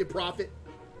 5 gifted, Prophet.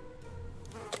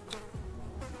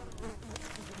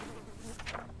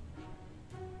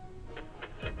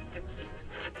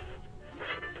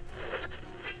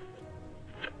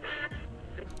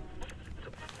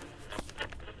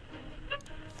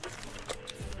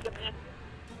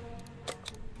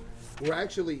 We're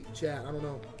actually, chat, I don't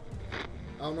know.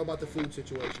 I don't know about the food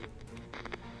situation.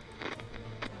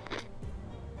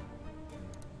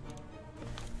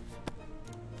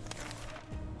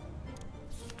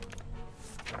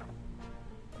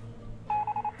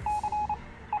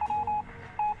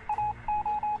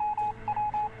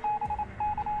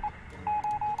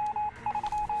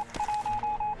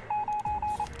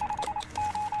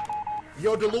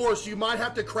 Yo, Dolores, you might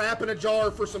have to crap in a jar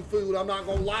for some food. I'm not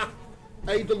gonna lie.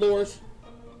 Hey, Dolores.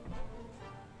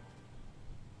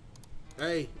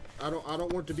 Hey, I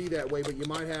don't want it to be that way, but you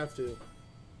might have to.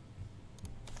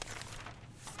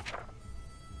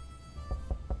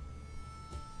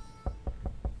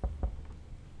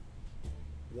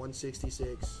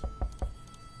 $166.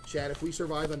 Chat, if we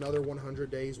survive another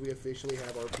 100 days, we officially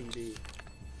have our PD.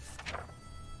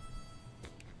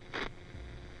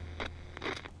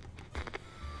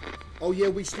 Oh yeah,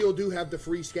 we still do have the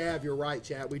free scav. You're right,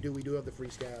 chat. We do have the free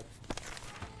scav.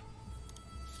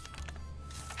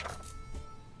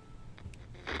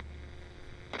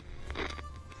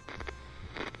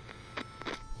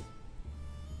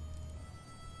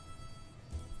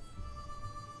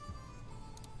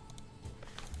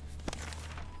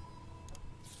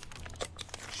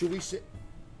 Should we sit?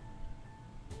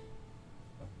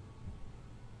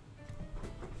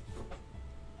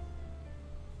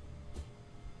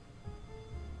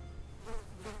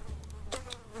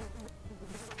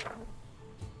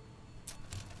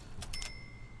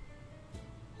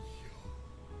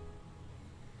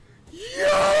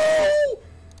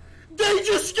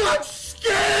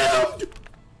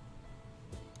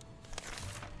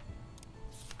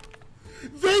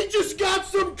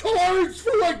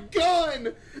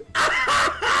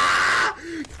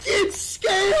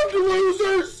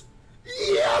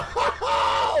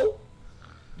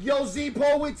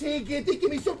 With 10, give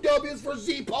me some W's for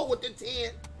Z-Po with the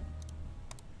 10.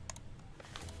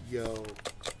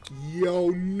 Yo,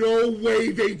 no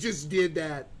way they just did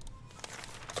that.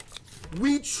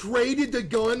 We traded the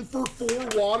gun for 4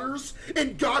 waters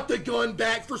and got the gun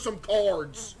back for some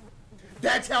cards.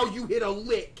 That's how you hit a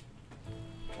lick.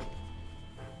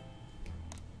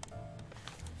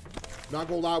 Not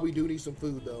gonna lie, we do need some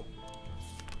food though.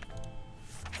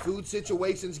 Food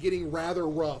situation's getting rather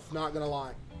rough, not gonna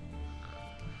lie.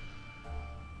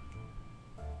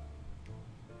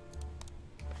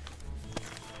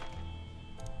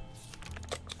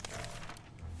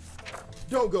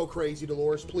 Don't go crazy,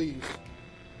 Dolores, please.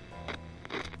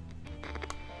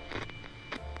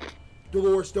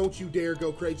 Dolores, don't you dare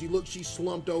go crazy. Look, she's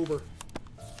slumped over.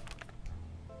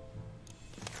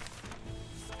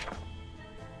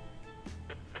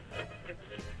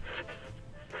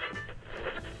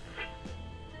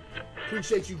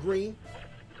 Appreciate you, Green.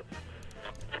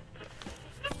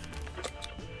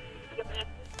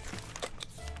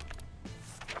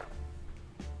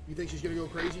 You think she's gonna go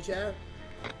crazy, Chad?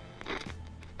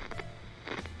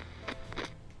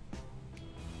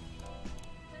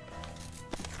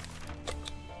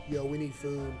 Yo, we need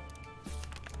food.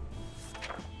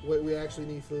 Wait, we actually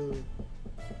need food.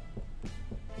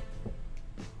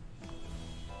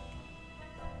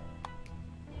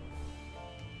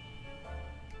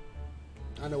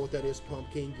 I know what that is,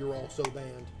 Pumpkin. You're also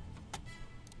banned.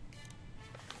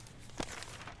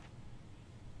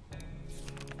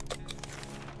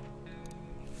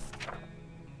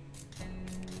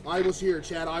 I was here,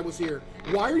 Chad. I was here.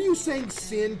 Why are you saying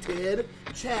sin Ted?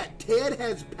 Chat, Ted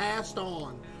has passed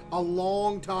on a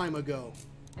long time ago.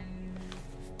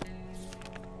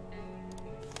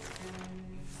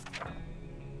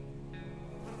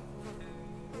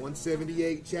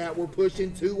 $178, chat. We're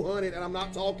pushing 200, and I'm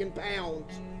not talking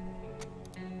pounds.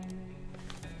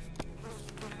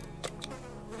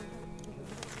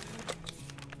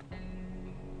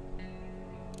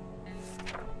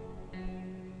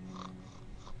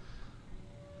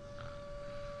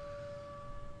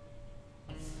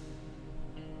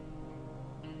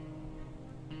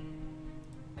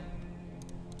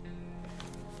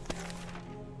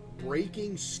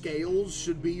 Breaking Scales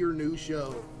should be your new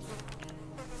show.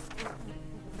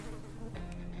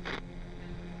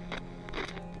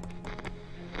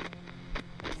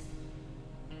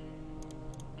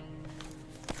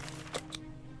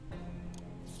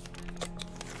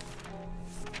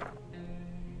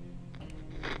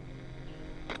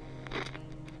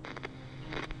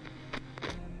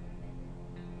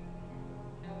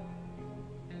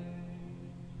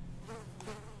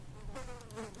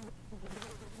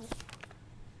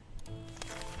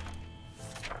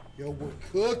 Yo, we're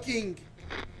cooking.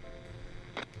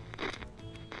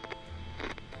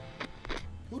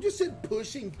 Who just said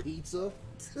pushing pizza?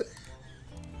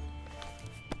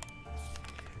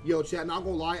 Yo, chat, not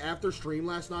gonna lie, after stream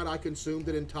last night, I consumed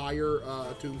an entire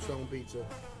Tombstone pizza.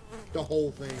 The whole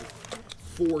thing.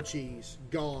 4 cheese.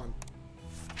 Gone.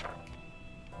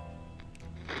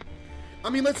 I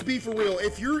mean, let's be for real.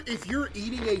 If you're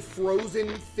eating a frozen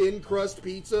thin crust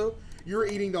pizza, you're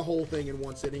eating the whole thing in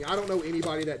one sitting. I don't know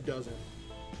anybody that doesn't.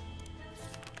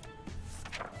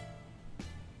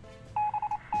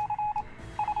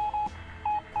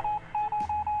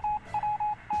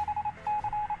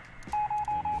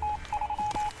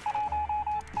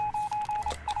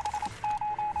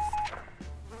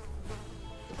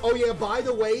 Oh yeah, by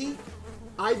the way,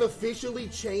 I've officially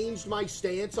changed my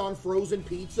stance on frozen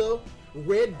pizza.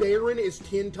 Red Baron is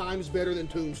 10 times better than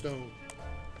Tombstone.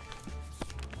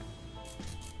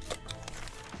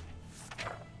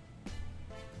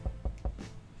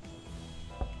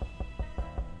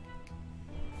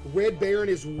 Red Baron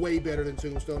is way better than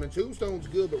Tombstone, and Tombstone's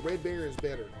good, but Red Baron is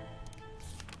better.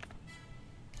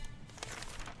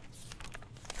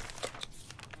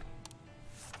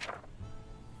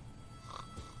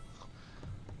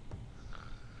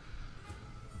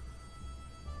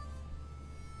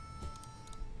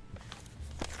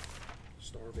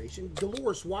 Starvation?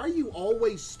 Dolores, why are you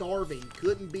always starving?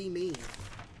 Couldn't be me.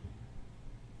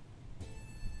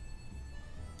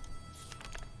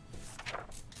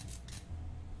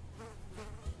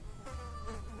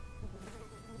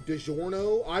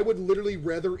 DiGiorno? I would literally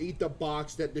rather eat the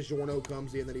box that DiGiorno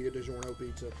comes in than eat a DiGiorno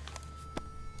pizza.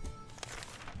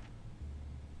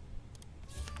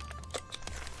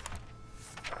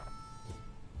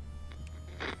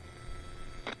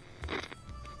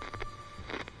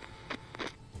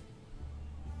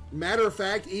 Matter of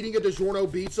fact, eating a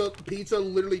DiGiorno pizza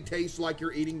literally tastes like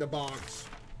you're eating the box.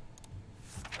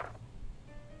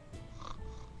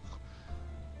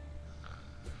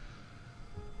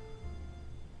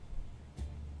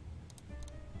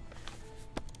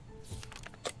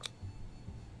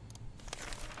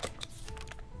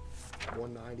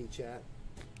 $190, chat.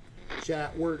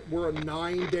 Chat, we're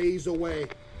 9 days away.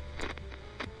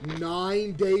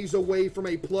 9 days away from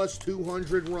a plus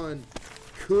 200 run.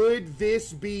 Could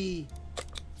this be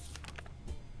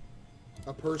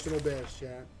a personal best,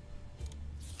 chat?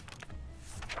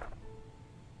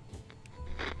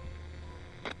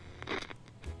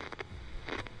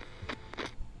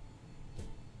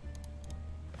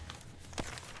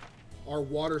 Our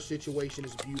water situation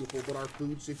is beautiful, but our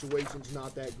food situation's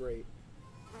not that great.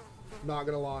 Not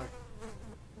gonna lie.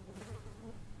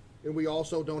 And we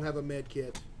also don't have a med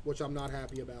kit, which I'm not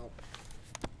happy about.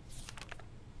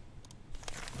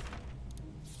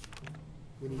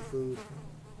 We need food.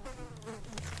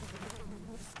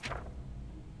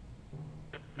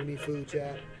 We need food,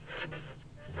 chat.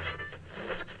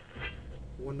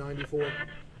 194.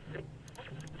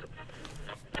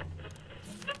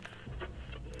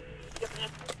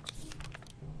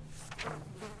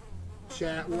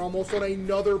 Chat, we're almost on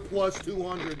another plus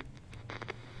 200.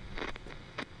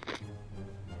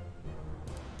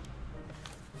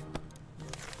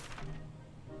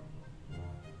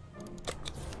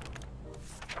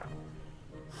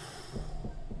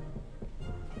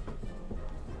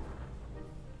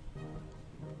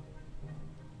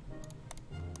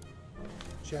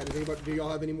 Chat, do y'all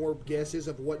have any more guesses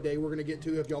of what day we're gonna get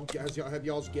to? Have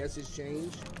y'all's guesses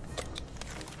changed?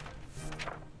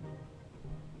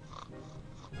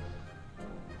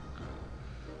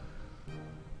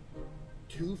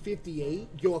 $258?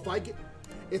 Yo,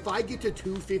 if I get to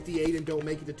 258 and don't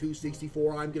make it to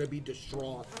 264, I'm gonna be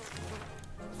distraught.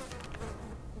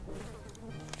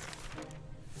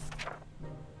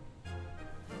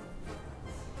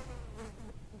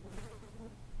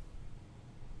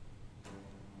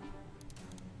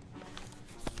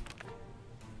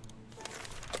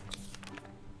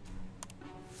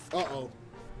 Uh-oh.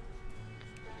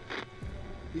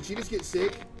 Did she just get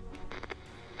sick?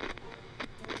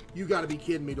 You gotta be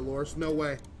kidding me, Dolores. No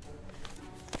way.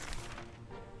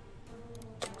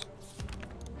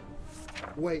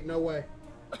 Wait, no way.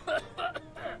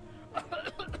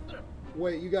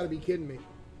 Wait, you gotta be kidding me.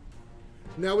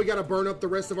 Now we gotta burn up the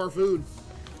rest of our food.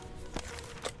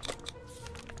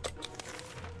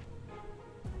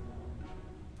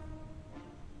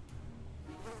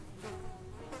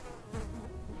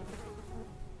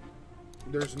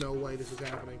 There's no way this is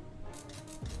happening.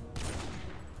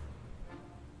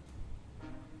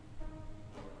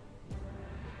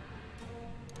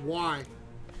 Why?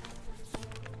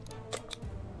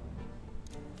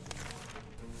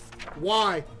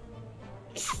 Why?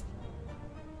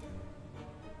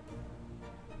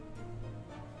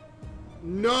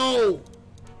 No!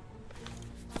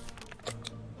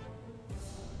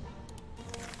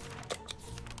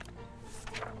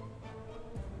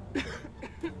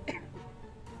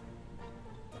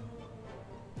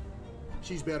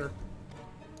 She's better.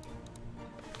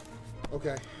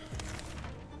 Okay.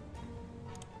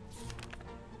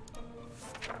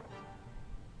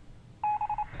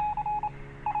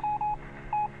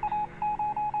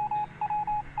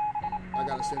 I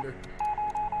gotta send her.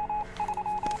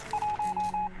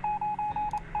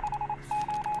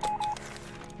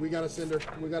 We gotta send her.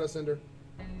 We gotta send her.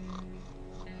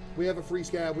 We have a free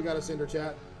scab. We gotta send her,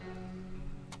 chat.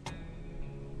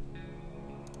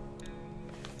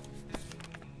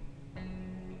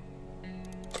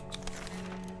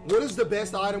 What is the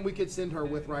best item we could send her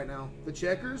with right now? The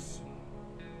checkers?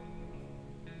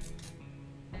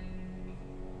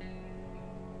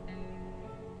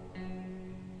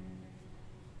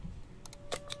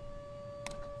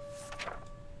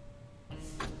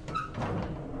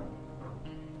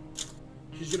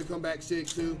 She's gonna come back sick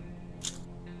too.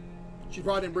 She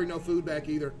probably didn't bring no food back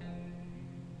either.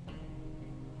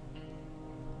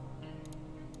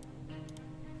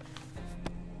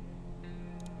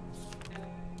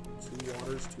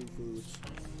 Two foods.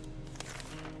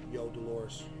 Yo,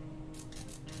 Dolores.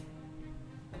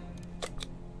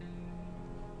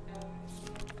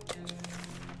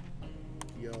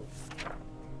 Yo.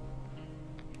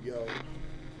 Yo.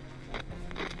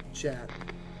 Chat.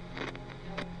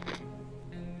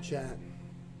 Chat.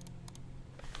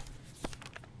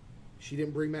 She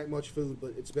didn't bring back much food,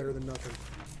 but it's better than nothing.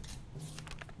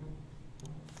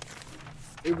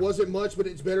 It wasn't much, but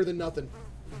it's better than nothing.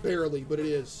 Barely, but it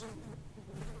is.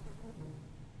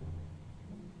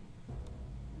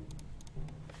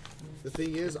 The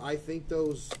thing is, I think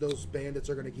those bandits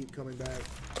are going to keep coming back.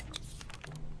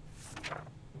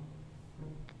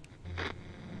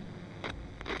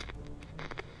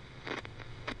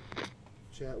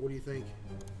 Chat, what do you think?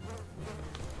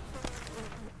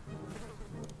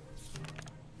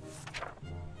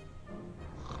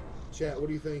 Chat, what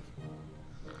do you think?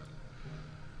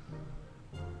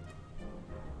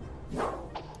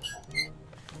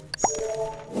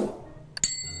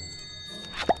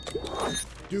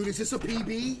 Dude, is this a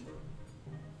PB?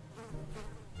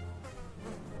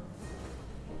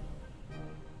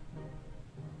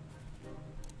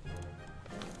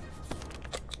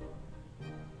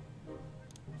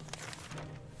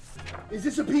 Is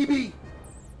this a PB?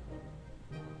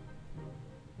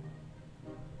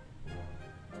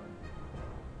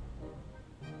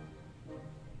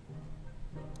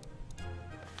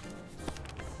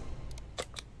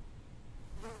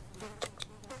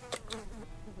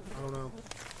 I don't know.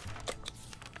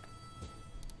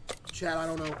 Chat, I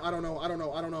don't know. I don't know. I don't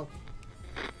know. I don't know.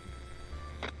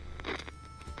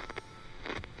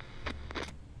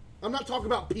 I'm I'm not talking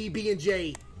about PB and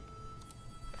J.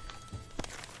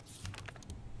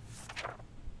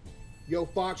 Yo,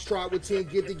 Foxtrot with 10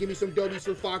 gifted. Give me some W's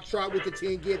for Foxtrot with the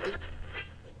 10 gifted.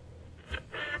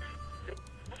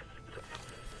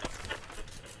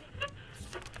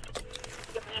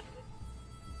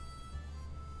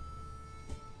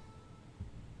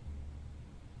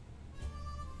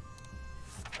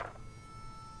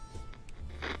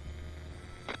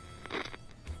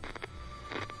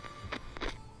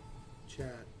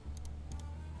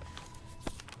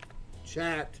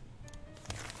 Chat.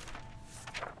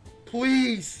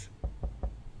 Please.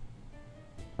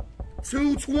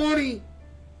 220.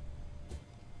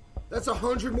 That's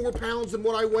 100 more pounds than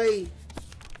what I weigh.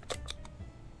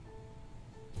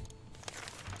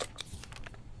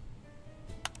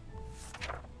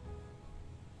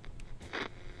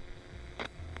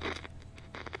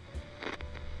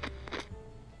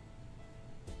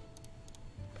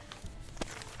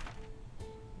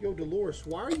 Yo, Dolores,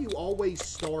 why are you always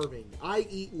starving? I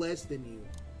eat less than you.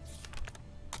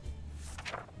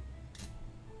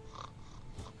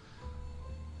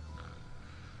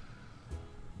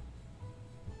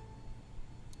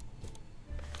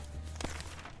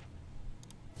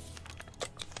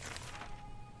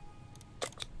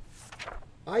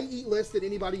 I eat less than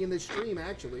anybody in this stream,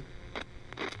 actually.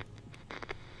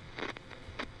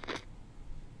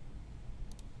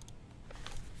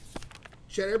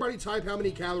 Chat, everybody type how many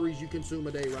calories you consume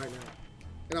a day right now.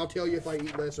 And I'll tell you if I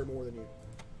eat less or more than you.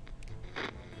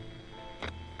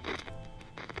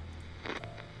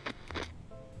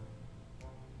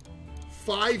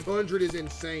 $500 is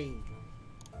insane.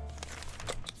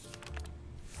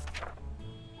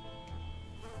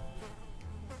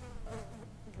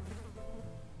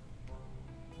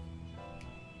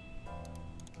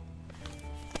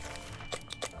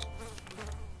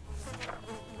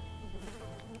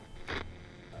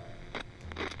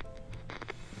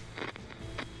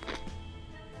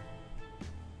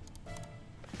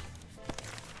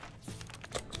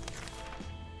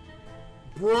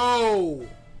 Bro!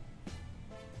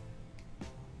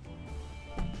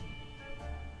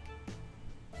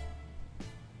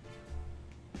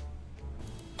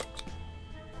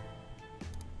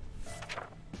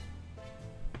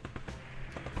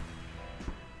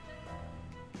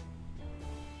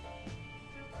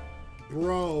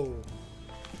 Bro.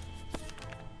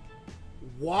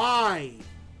 Why?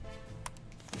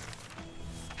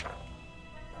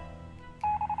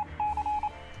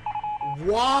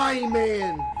 Why,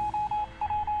 man?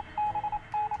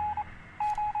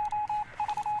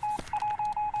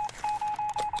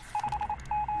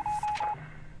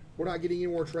 We're not getting any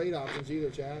more trade options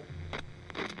either, chat.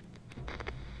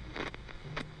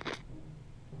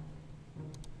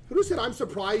 Who said I'm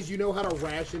surprised you know how to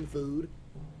ration food?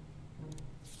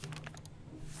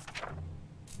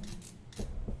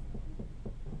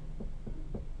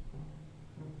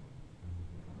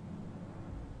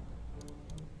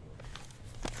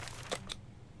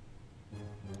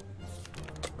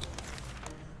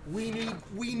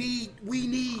 We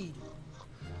need.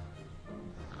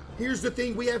 Here's the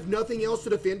thing, we have nothing else to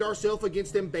defend ourselves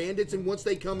against them bandits, and once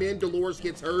they come in, Dolores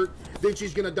gets hurt, then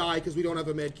she's gonna die because we don't have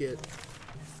a med kit.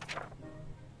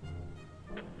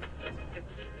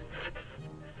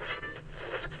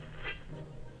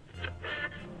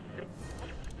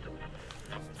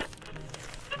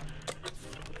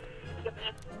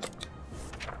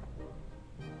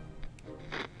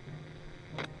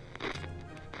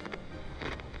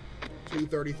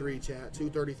 $233, chat.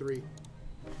 $233.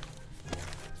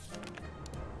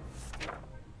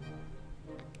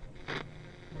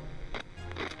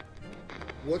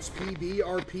 What's PB?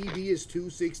 Our PB is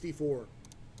 264.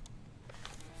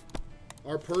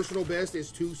 Our personal best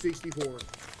is 264.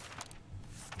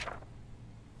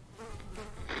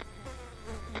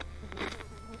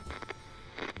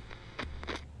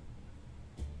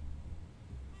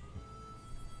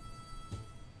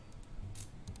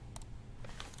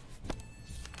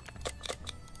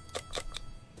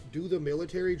 Do the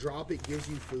military drop it gives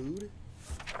you food?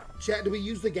 Chat, do we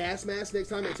use the gas mask next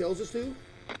time it tells us to?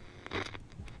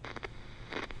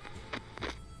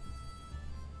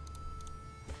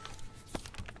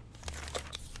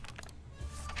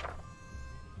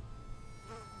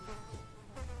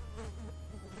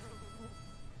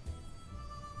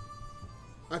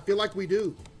 I feel like we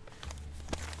do.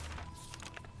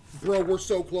 Bro, we're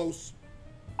so close.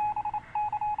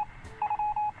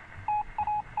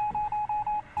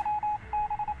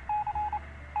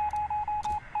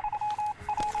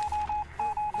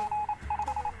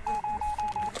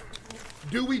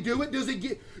 Do we do it?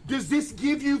 Does this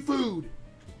give you food?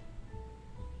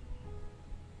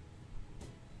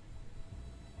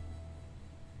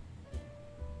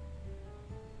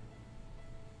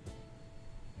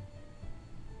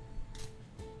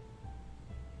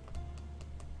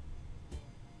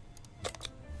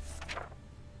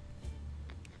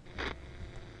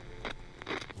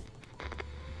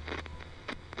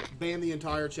 Ban the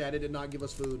entire chat. It did not give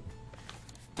us food.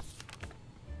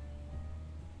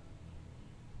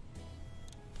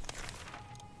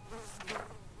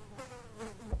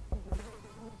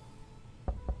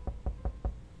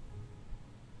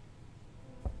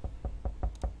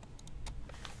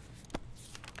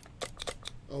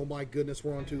 Oh my goodness,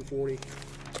 we're on 240.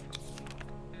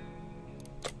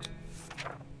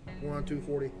 We're on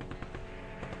 240.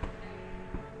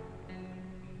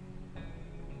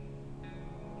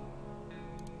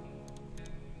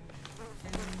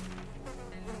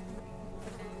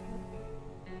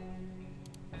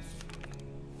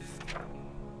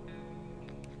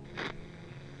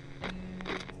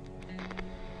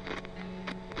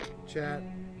 Chat.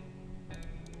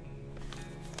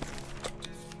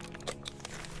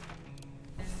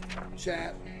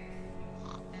 Chat.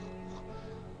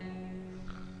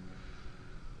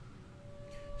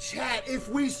 Chat, if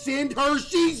we send her,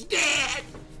 she's dead!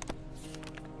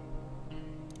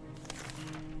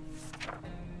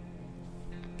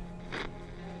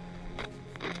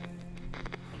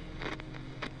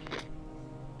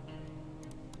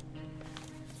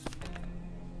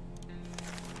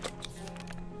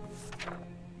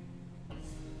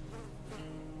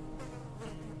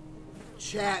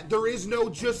 Chat, there is no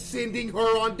just sending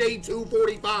her on day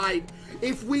 245.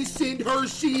 If we send her,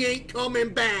 she ain't coming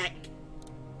back.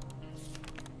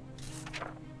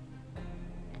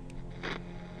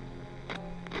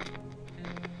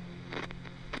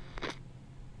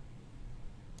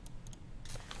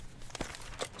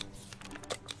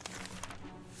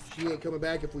 She ain't coming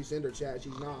back if we send her, chat.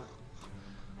 She's not.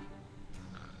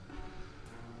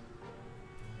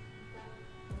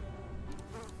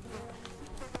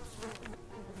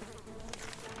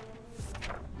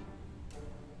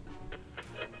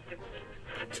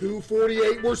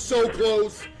 $248. We're so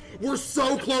close. We're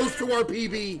so close to our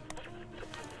PB.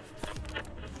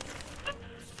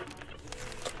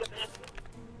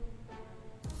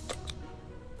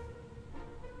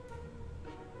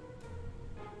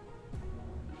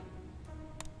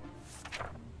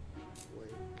 Wait.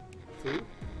 Food?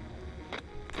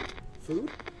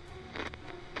 Food?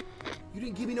 You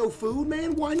didn't give me no food,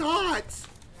 man? Why not?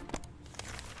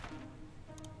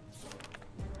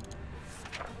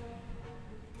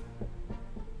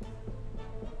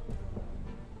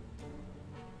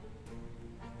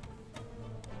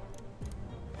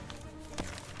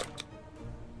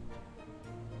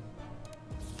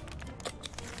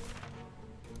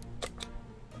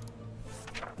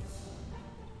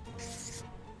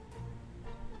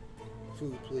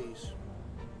 Food, please.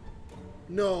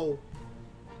 No.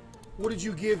 What did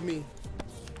you give me?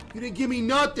 You didn't give me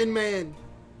nothing, man.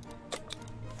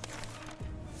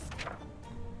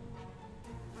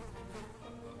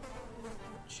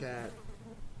 Chat.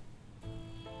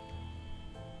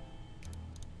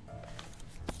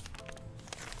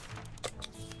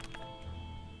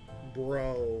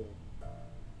 Bro.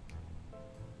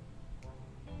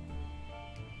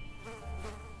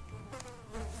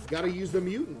 Gotta use the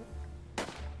mutant.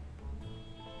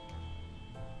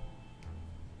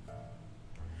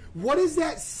 What is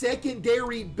that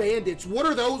secondary bandits? What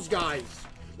are those guys?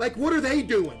 Like, what are they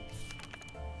doing?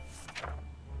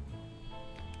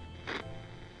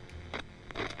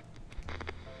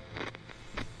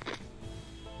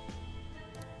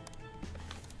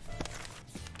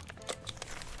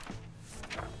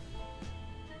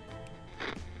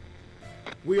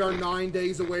 We are 9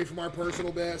 days away from our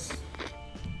personal best.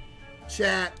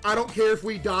 Chat, I don't care if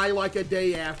we die like a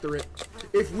day after it.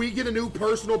 If we get a new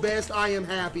personal best, I am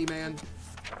happy, man.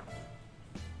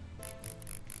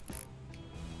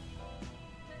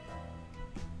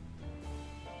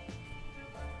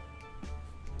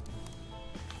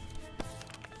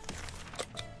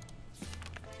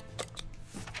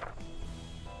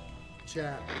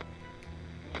 Chat.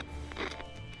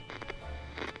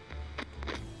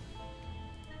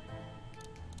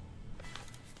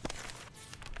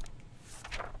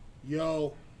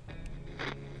 Yo.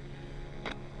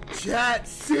 Chat,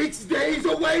 6 days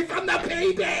away from the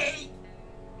PB!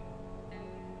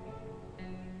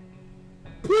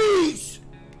 Please!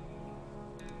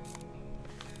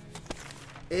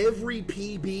 Every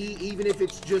PB, even if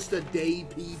it's just a day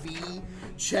PB,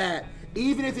 chat,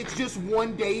 even if it's just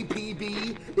 1 day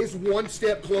PB, is one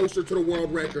step closer to the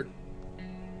world record.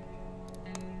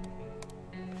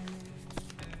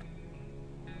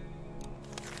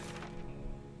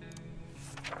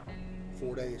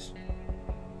 Four days.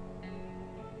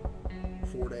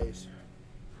 4 days.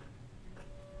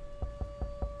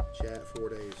 Chat, 4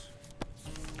 days.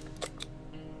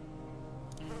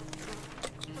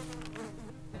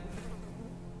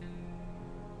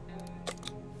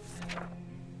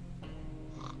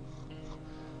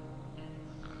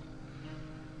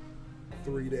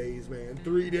 3 days, man.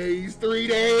 3 days. 3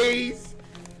 days.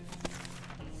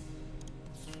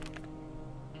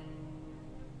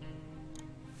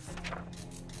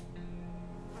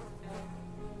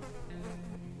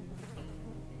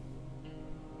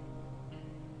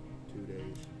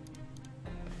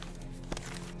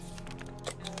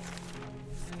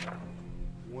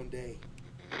 One day.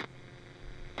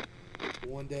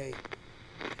 One day.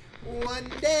 One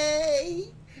day.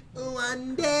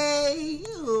 One day.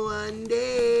 One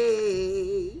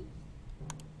day.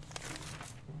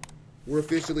 We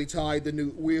officially tied the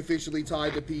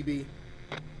PB.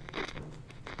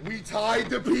 We tied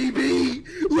the PB.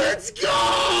 Let's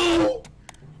go!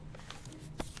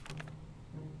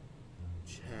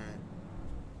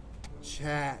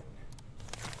 Chat.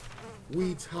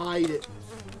 We tied it.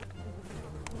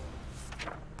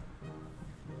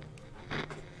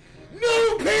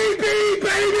 New PB,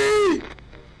 baby!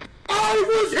 I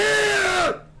was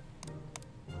here!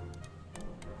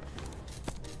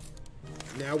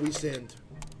 Now we send.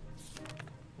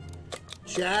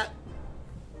 Chat.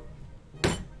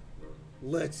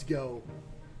 Let's go.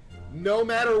 No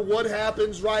matter what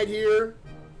happens right here,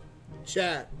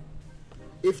 chat.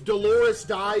 If Dolores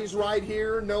dies right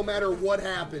here, no matter what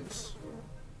happens,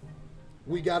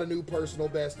 we got a new personal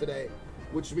best today,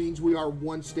 which means we are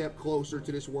one step closer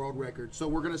to this world record. So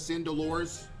we're going to send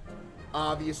Dolores,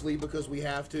 obviously, because we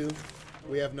have to.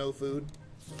 We have no food.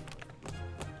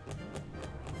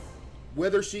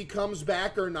 Whether she comes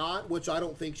back or not, which I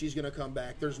don't think she's going to come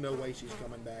back. There's no way she's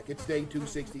coming back. It's day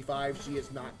 265. She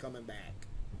is not coming back.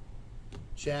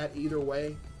 Chat, either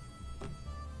way.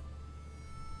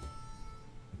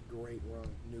 Great run.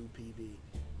 New PB.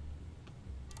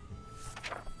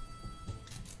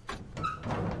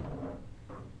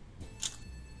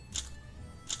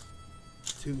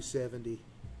 $270.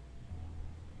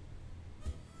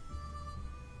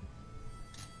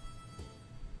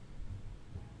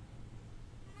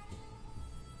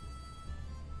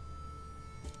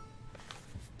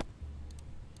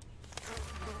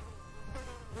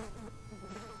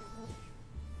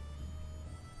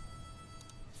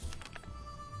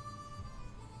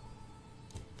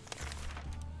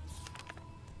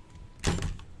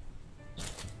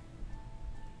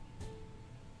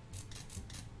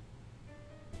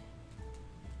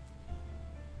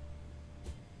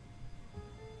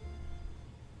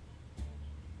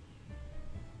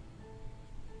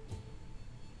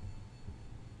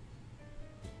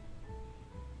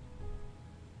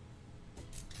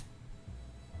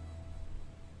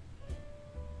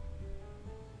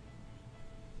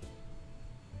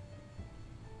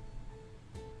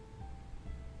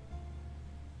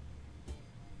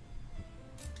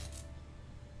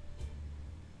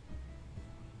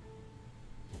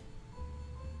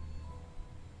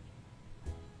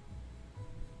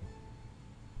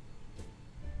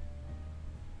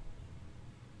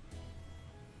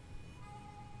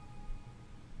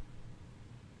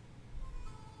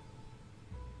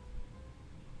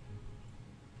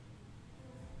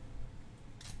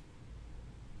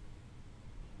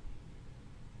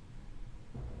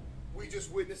 We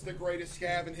just witnessed the greatest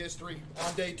scav in history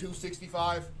on day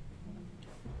 265.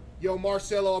 Yo,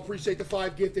 Marcelo, appreciate the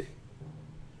 5 gifted.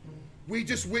 We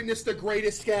just witnessed the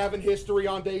greatest scav in history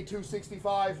on day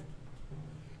 265.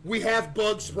 We have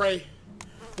bug spray,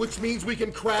 which means we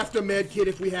can craft a med kit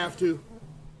if we have to.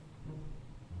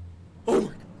 Oh my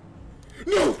God.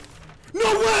 No!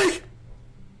 No way!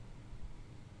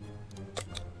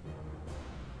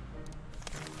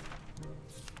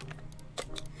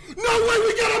 No way,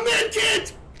 we got a med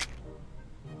kit!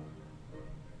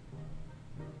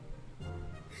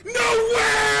 No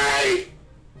way!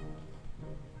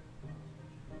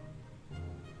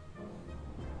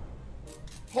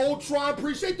 Holtron,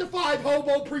 appreciate the 5.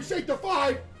 Hobo, appreciate the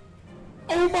 5.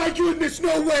 Oh my goodness,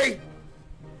 no way!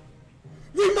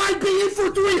 We might be in for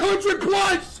 300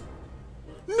 plus!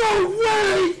 No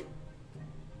way!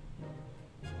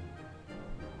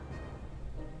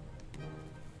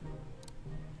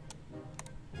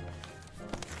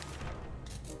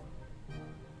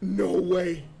 No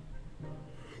way.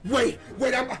 Wait,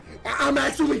 I'm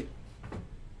actually...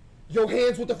 Yo,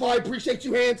 Hands with the 5, appreciate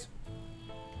you, Hands.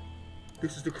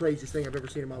 This is the craziest thing I've ever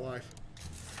seen in my life.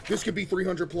 This could be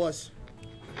 300 plus.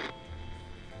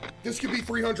 This could be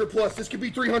 300 plus. This could be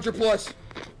 300 plus.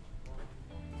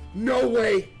 No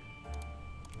way.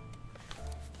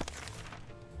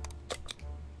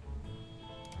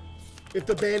 If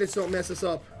the bandits don't mess us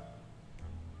up.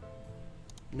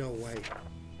 No way.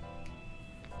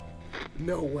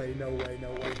 No way, no way,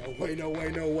 no way, no way, no way,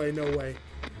 no way, no way.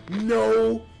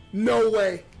 No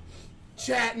way.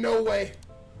 Chat, no way.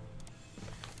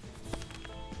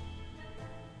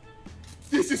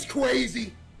 This is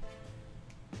crazy.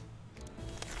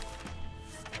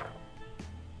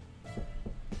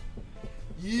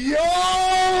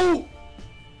 Yo!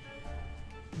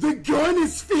 The gun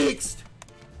is fixed.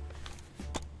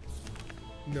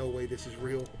 No way this is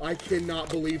real. I cannot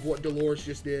believe what Dolores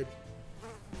just did.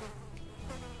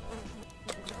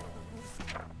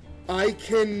 I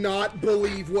cannot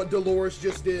believe what Dolores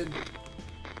just did.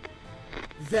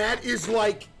 That is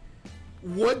like...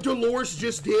 What Dolores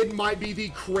just did might be the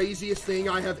craziest thing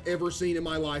I have ever seen in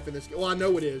my life in this game. Well, I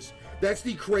know it is. That's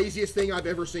the craziest thing I've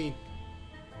ever seen.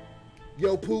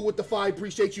 Yo, Pooh with the 5.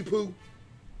 Appreciate you, Pooh.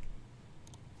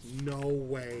 No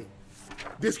way.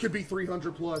 This could be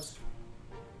 300 plus.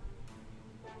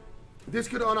 This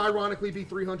could unironically be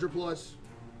 300 plus.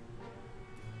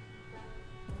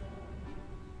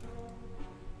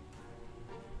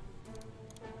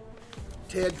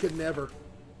 Ted could never.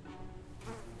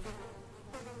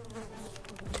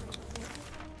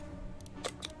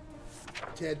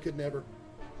 Ted could never.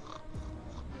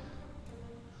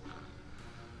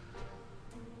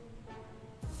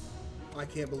 I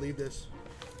can't believe this.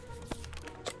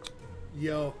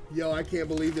 Yo, I can't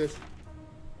believe this.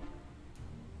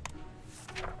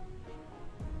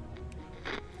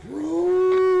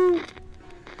 Bro!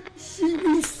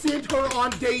 We sent her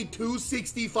on day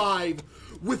 265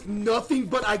 with nothing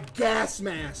but a gas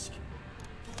mask.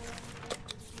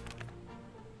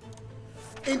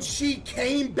 And she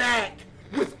came back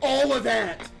with all of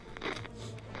that.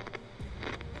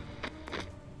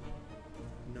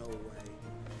 No way.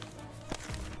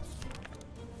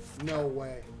 No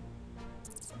way.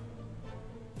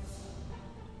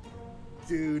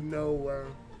 Dude, no way.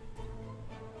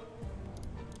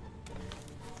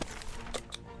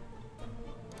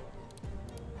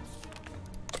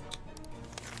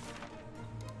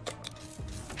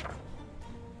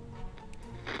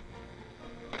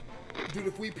 Dude,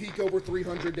 if we peak over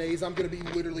 300 days, I'm going to be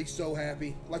literally so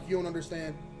happy. Like, you don't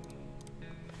understand.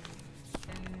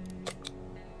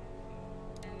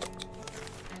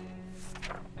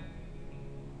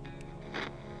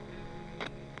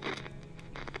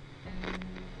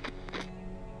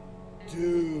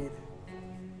 Dude.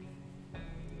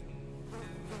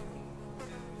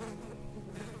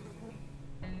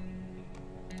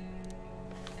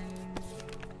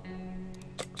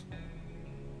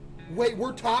 Wait,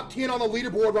 we're top 10 on the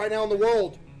leaderboard right now in the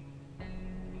world.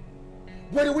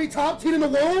 Wait, are we top 10 in the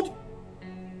world?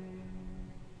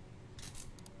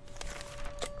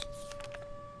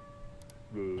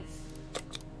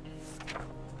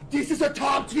 This is a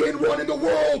top 10 one in the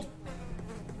world.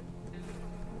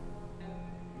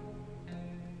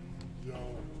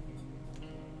 Yo.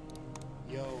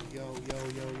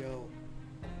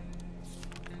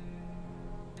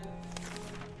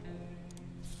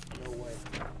 No way.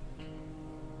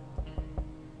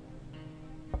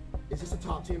 Is this a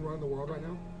top 10 run in the world right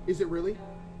now? Is it really?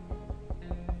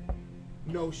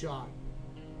 No shot.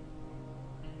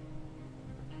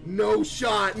 No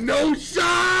shot. No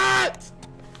shot!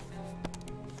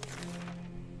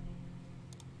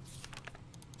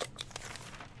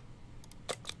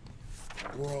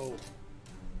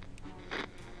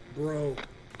 Bro.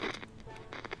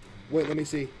 Wait, let me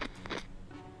see.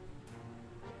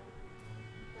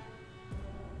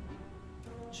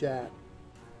 Chat.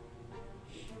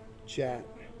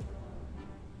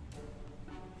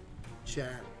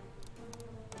 285.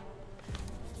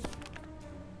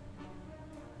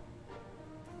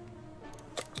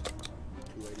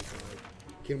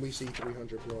 Can we see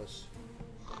 300 plus?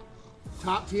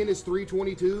 Top 10 is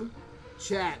 322.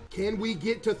 Chat, can we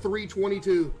get to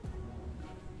 322?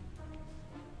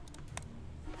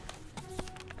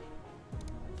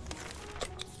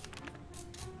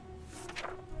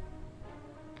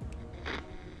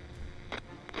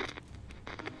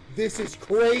 This is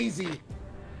crazy.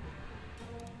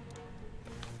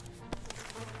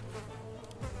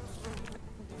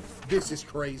 This is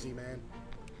crazy, man.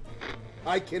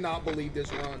 I cannot believe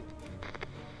this run.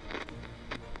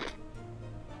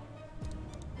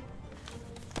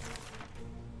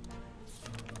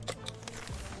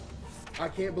 I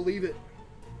can't believe it.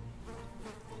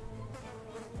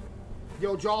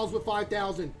 Yo, Jaws with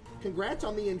 5,000. Congrats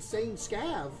on the insane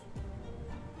scav.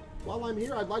 While I'm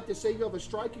here, I'd like to say you have a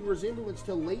striking resemblance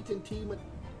to Leighton T.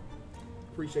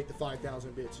 Appreciate the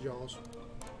 5,000 bits, Jaws.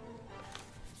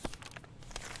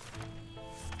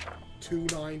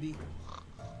 290.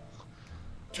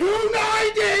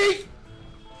 290!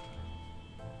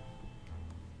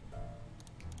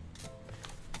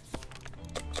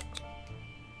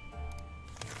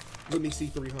 Let me see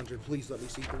 300. Please let me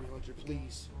see 300.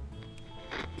 Please.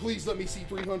 Please let me see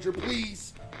 300.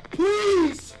 Please.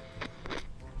 Please!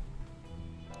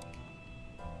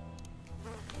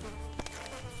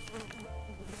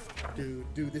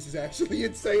 Dude, this is actually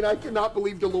insane. I cannot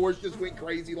believe Dolores just went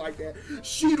crazy like that.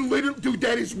 She literally, dude,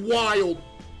 that is wild.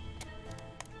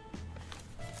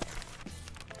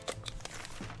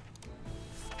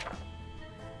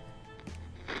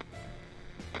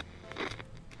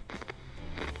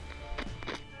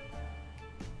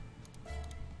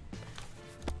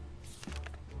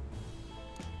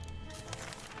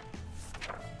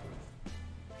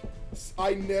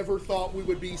 I never thought we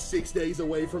would be 6 days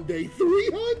away from day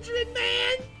 300,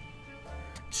 man.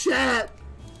 Chat.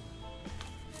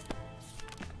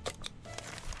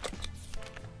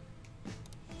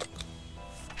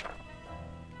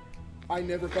 I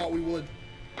never thought we would.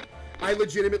 I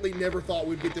legitimately never thought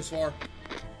we'd get this far.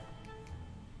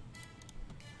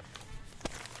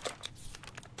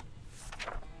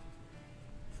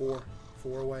 Four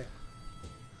away.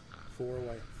 4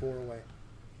 away. 4 away.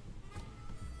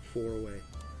 4 away.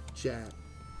 Chat.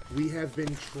 We have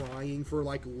been trying for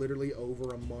like literally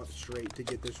over a month straight to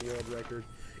get this world record.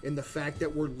 And the fact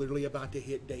that we're literally about to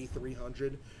hit day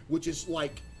 300, which is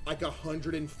like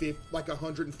 150, like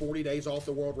 140 days off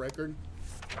the world record.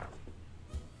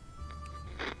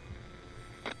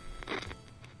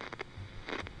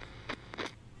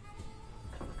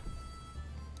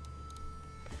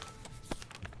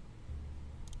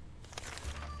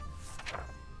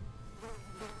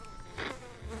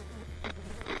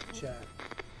 Chat.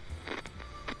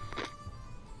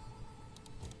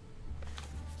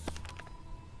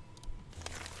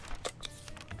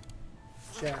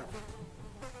 Chat.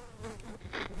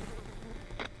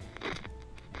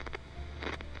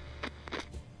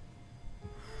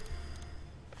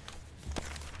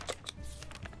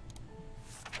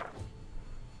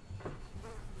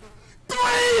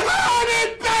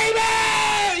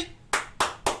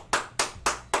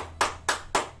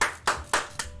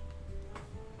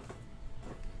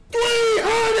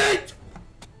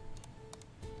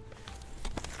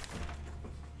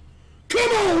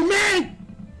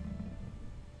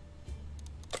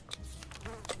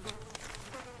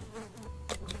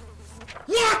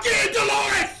 Lock in,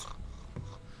 Dolores!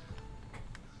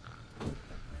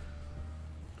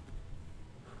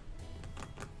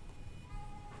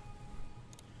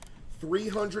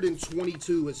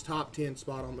 $322 is top 10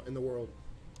 spot in the world.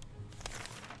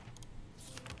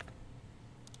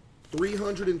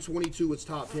 322 is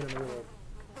top 10 in the world.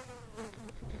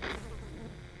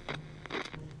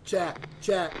 Chat.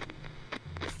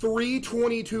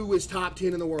 322 is top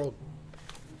 10 in the world.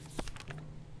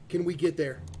 Can we get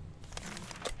there?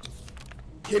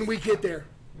 Can we get there?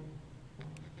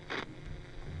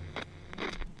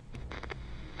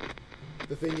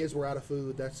 The thing is, we're out of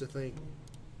food. That's the thing.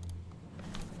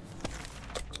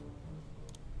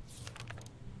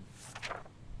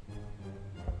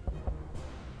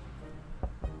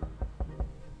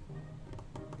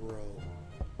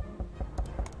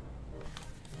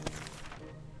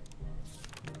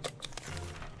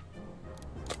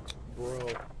 Bro.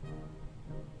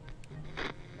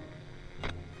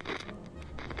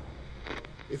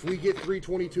 If we get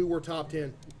 322, we're top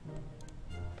 10.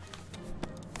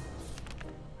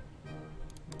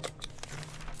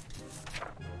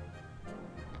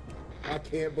 I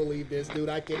can't believe this, dude.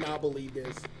 I cannot believe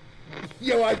this.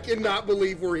 Yo, I cannot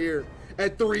believe we're here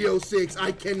at 306.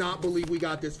 I cannot believe we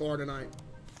got this far tonight.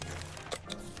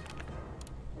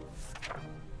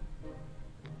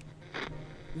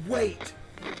 Wait.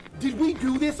 Did we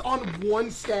do this on one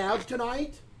scav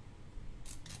tonight?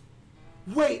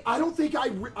 Wait, I don't think I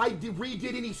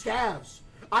redid any scavs.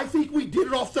 I think we did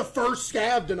it off the first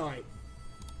scav tonight.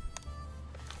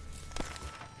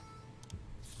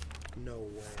 No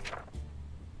way.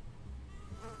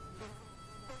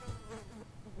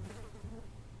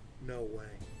 No way.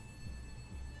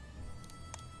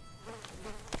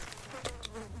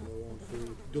 Low on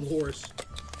food. Dolores,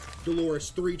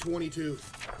 322.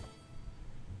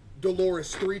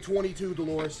 Dolores, 322,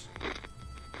 Dolores.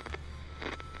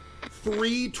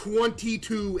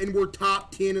 322, and we're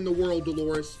top 10 in the world,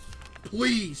 Dolores.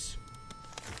 Please.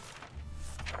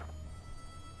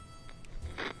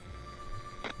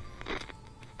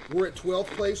 We're at 12th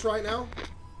place right now.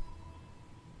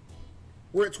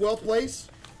 We're at 12th place.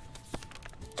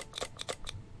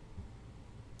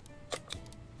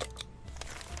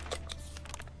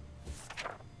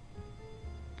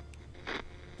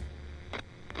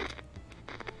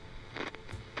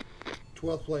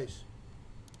 Twelfth place.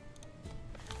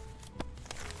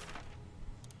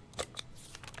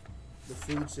 The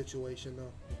food situation,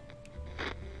 though.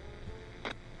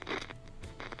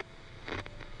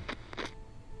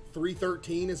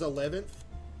 $313 is 11th.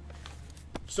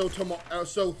 So tomorrow,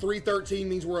 so 313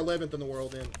 means we're 11th in the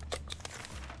world. Then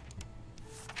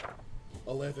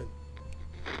 11.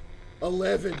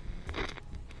 11.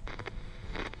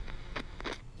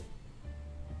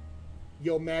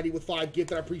 Yo, Maddie with 5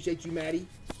 gifted. I appreciate you, Maddie.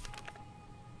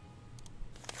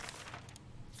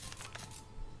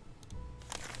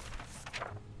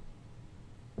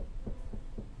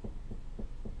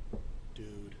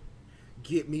 Dude,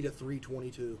 get me to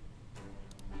 322.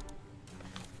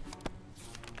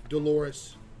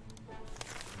 Dolores.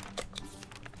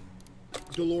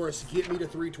 Dolores, get me to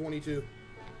 322.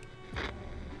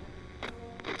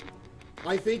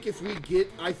 I think if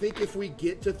we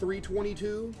get to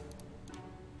 322,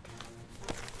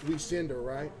 we send her,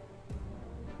 right?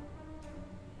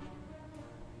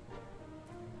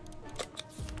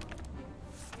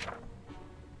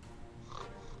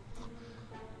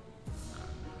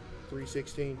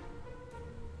 $316.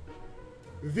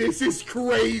 This is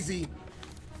crazy.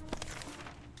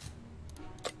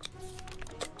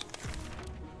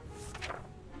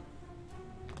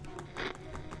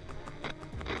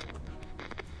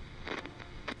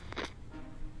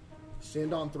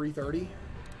 Send on 330.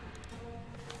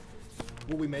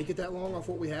 Will we make it that long off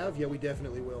what we have? Yeah, we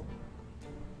definitely will.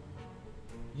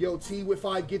 Yo, T with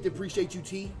 5 gifted. Appreciate you,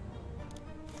 T.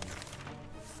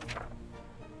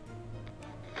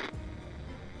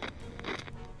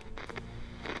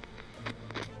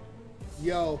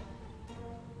 Yo.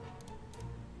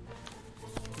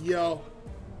 Yo.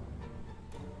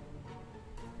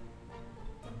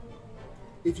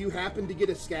 If you happen to get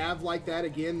a scav like that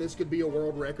again, this could be a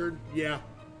world record. Yeah.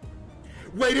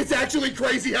 Wait, it's actually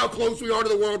crazy how close we are to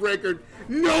the world record.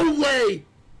 No way!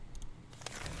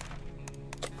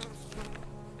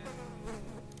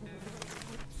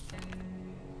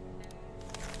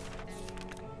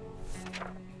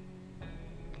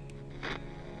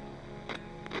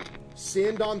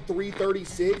 Send on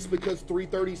 336 because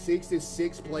 336 is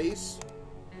 6th place.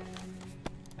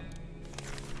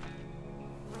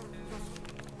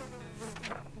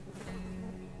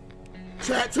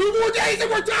 Chat, 2 more days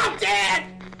and we're top 10!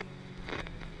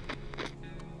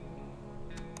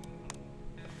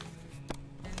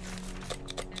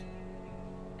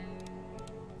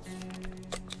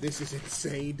 This is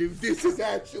insane, dude. This is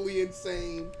actually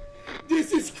insane.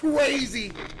 This is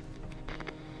crazy.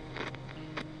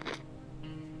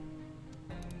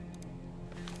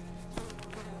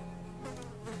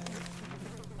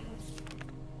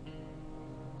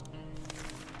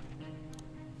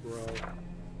 Bro.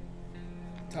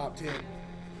 Top 10.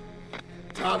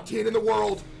 Top 10 in the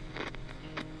world.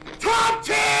 Top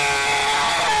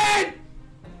 10!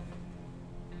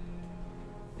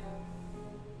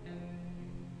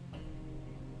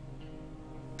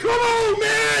 Come on,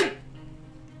 man!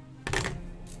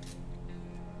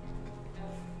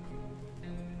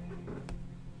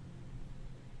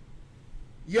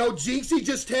 Yo, Jinxie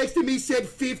just texted me, said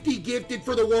 50 gifted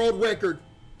for the world record.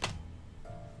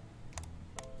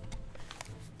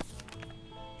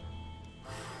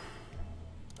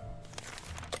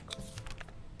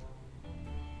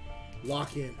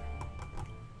 Lock in.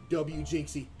 W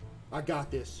Jinxie. I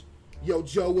got this. Yo,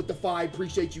 Joe with the 5.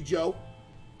 Appreciate you, Joe.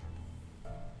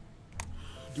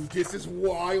 Dude, this is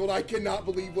wild. I cannot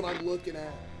believe what I'm looking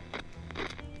at.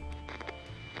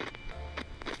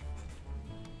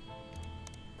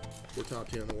 We're top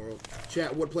 10 in the world.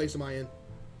 Chat, what place am I in?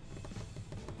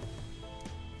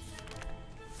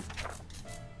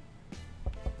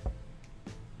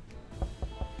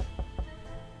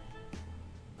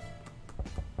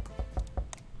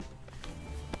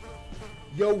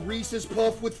 Yo, Reese's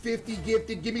Puff with 50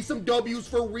 gifted. Give me some W's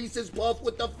for Reese's Puff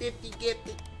with the 50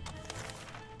 gifted.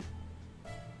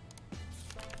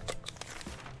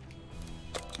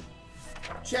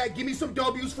 Chat, give me some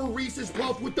W's for Reese's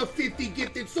Puff with the 50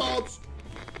 gifted subs.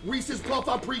 Reese's Puff,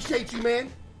 I appreciate you, man.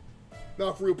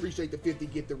 No, for real, appreciate the 50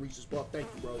 gifted Reese's Puff. Thank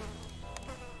you, bro.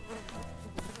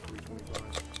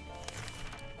 325.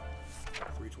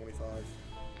 325.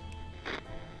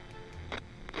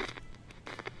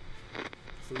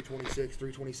 326,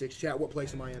 326. Chat, what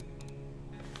place am I in?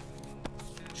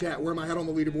 Chat, where am I at on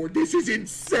the leaderboard? This is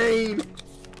insane!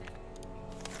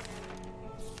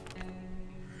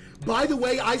 By the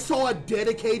way, I saw a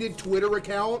dedicated Twitter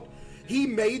account. He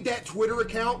made that Twitter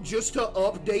account just to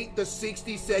update the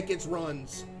 60 seconds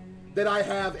runs that I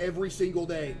have every single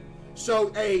day.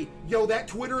 So, hey, yo, that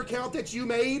Twitter account that you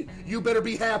made, you better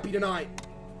be happy tonight.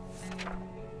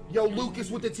 Yo,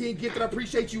 Lucas with the 10 gifted. I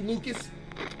appreciate you, Lucas.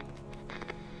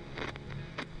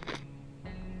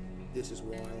 This is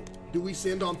wild. Do we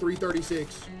send on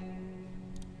 336?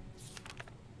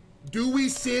 Do we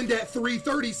send at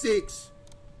 336?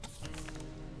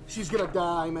 She's gonna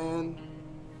die, man.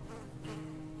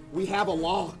 We have a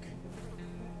lock.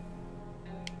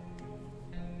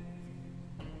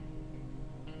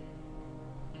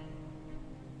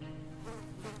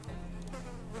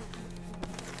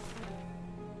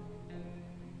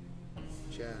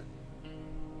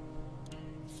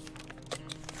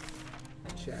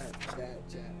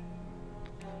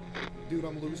 Dude,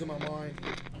 I'm losing my mind.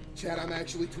 Chat, I'm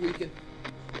actually tweaking.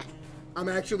 I'm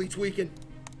actually tweaking.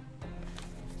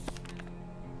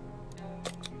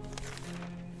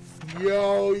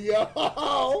 Yo,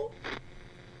 yo.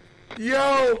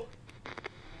 Yo.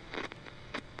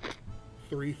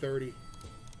 330.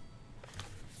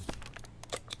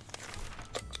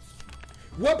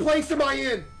 What place am I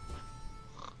in?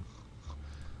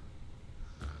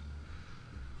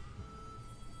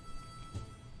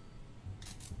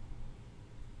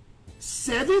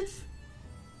 Seventh?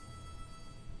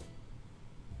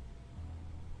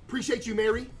 Appreciate you,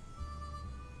 Mary.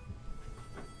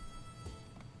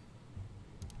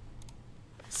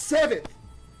 Seventh.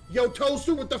 Yo,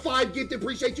 Toaster with the 5 gifted.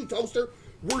 Appreciate you, Toaster.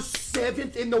 We're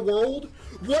 7th in the world.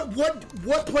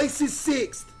 What place is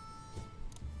 6th?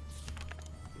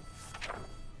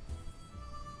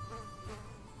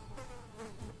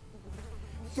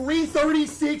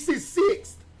 $336 is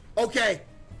 6th. Okay.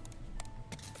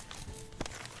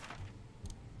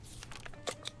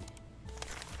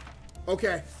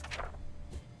 Okay.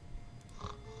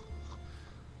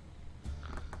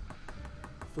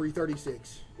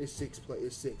 $336 is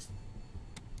 6th.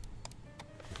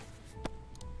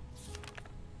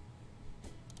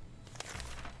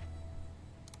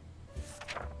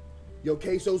 Yo,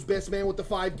 CaseOh's best man with the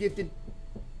 5 gifted.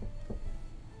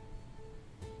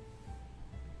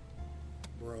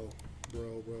 Bro.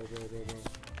 No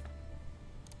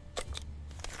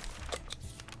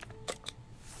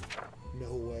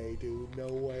way, dude.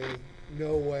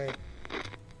 No way.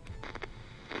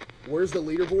 Where's the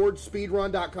leaderboard?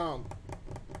 Speedrun.com.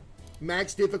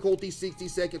 Max difficulty, 60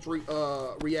 seconds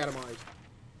reatomized.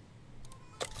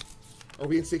 Are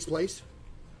we in 6th place?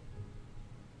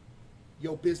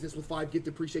 Yo, business with 5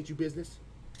 gifted. Appreciate you, business.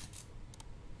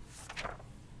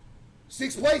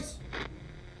 6th place.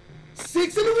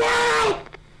 6th in the world.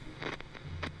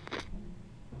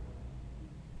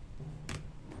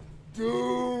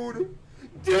 Dude.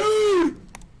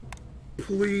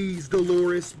 Please,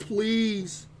 Dolores,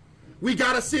 please. We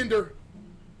gotta send her.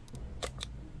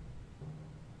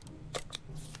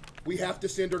 We have to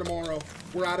send her tomorrow.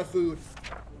 We're out of food.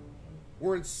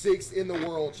 We're in 6th in the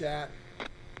world, chat.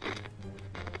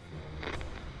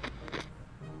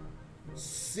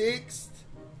 6th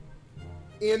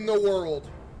in the world.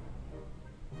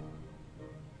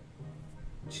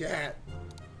 Chat.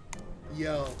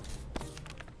 Yo.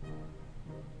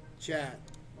 Chat.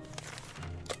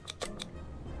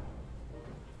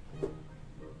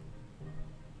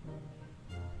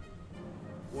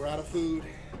 We're out of food.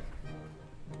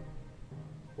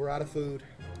 We're out of food.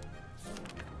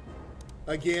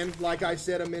 Again, like I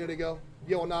said a minute ago.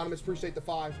 Yo, Anonymous, appreciate the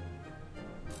 5.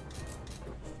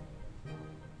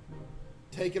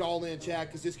 Take it all in, chat,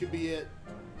 because this could be it.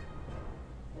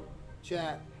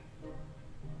 Chat.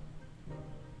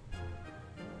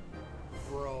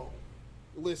 Bro.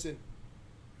 Listen.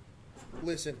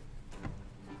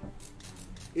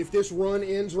 If this run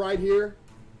ends right here,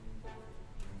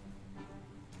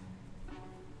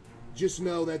 just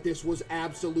know that this was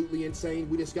absolutely insane.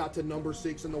 We just got to number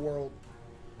 6 in the world.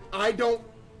 I don't,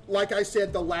 like I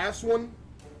said, the last one,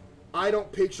 I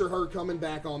don't picture her coming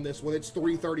back on this one. It's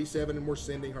 337 and we're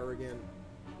sending her again.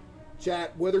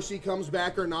 Chat, whether she comes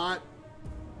back or not,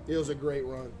 it was a great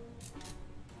run.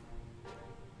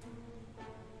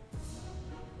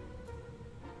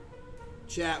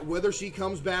 Chat, whether she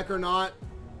comes back or not,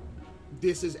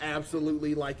 this is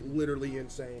absolutely, like, literally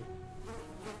insane.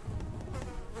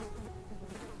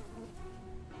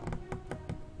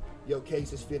 Yo,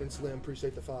 Case is fit and slim.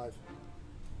 Appreciate the 5.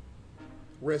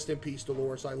 Rest in peace,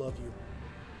 Dolores. I love you.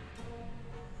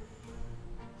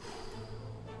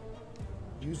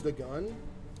 Use the gun?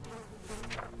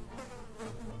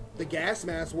 The gas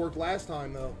mask worked last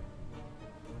time, though.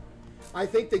 I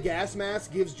think the gas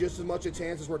mask gives just as much a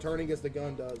chance as returning as the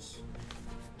gun does.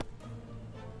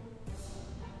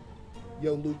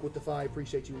 Yo, Luke with the 5.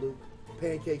 Appreciate you, Luke.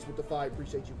 Pancakes with the 5.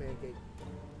 Appreciate you, Pancake.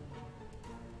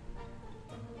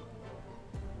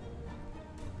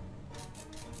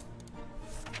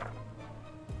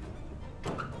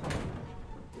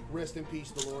 Rest in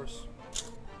peace, Dolores.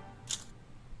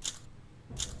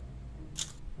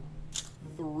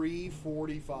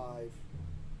 345.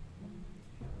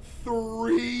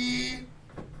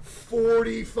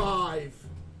 345.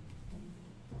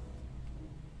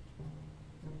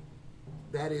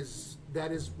 That is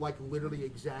like literally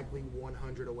exactly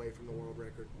 100 away from the world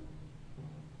record.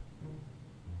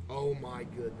 Oh my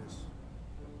goodness.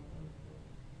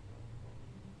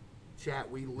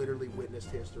 Chat, we literally witnessed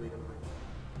history tonight.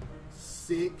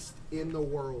 6th in the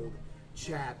world.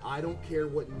 Chat, I don't care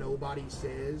what nobody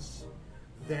says.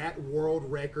 That world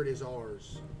record is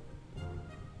ours.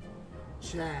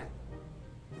 Chat.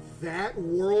 That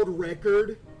world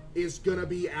record is gonna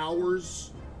be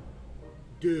ours.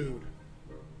 Dude.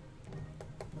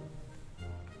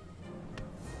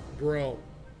 Bro.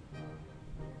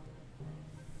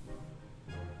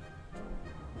 You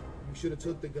should have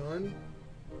took the gun.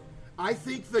 I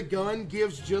think the gun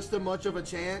gives just as much of a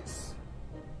chance.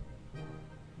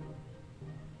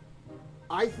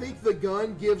 I think the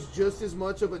gun gives just as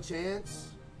much of a chance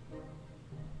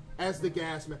as the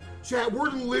gas mask. Chat,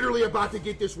 we're literally about to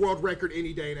get this world record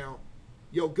any day now.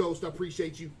 Yo, Ghost, I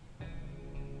appreciate you.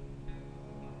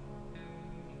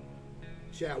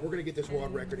 Chat, we're going to get this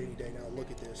world record any day now.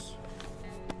 Look at this.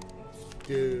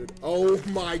 Dude. Oh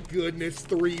my goodness.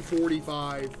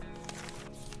 345.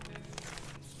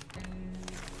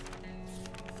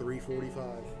 345.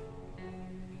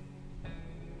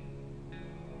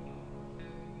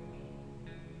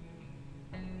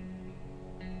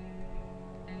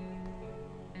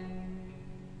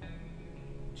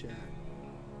 Chat.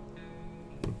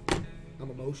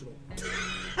 I'm emotional.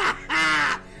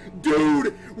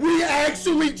 Dude, we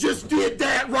actually just did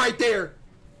that right there.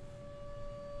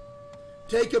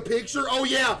 Take a picture? Oh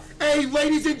yeah. Hey,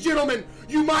 ladies and gentlemen,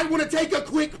 you might want to take a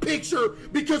quick picture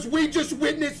because we just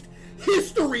witnessed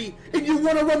history and you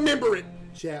want to remember it.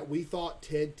 Chat, we thought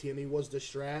Ted Timmy was the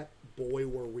strat. Boy,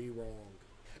 were we wrong.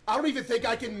 I don't even think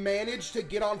I can manage to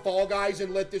get on Fall Guys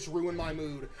and let this ruin my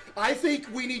mood. I think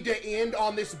we need to end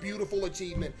on this beautiful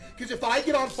achievement. Because if I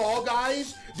get on Fall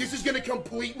Guys, this is going to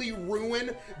completely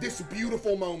ruin this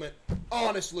beautiful moment.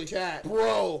 Honestly, chat.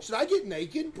 Bro, should I get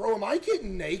naked? Bro, am I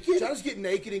getting naked? Should I just get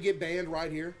naked and get banned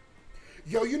right here?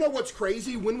 Yo, you know what's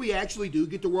crazy? When we actually do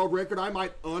get the world record, I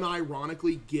might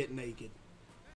unironically get naked.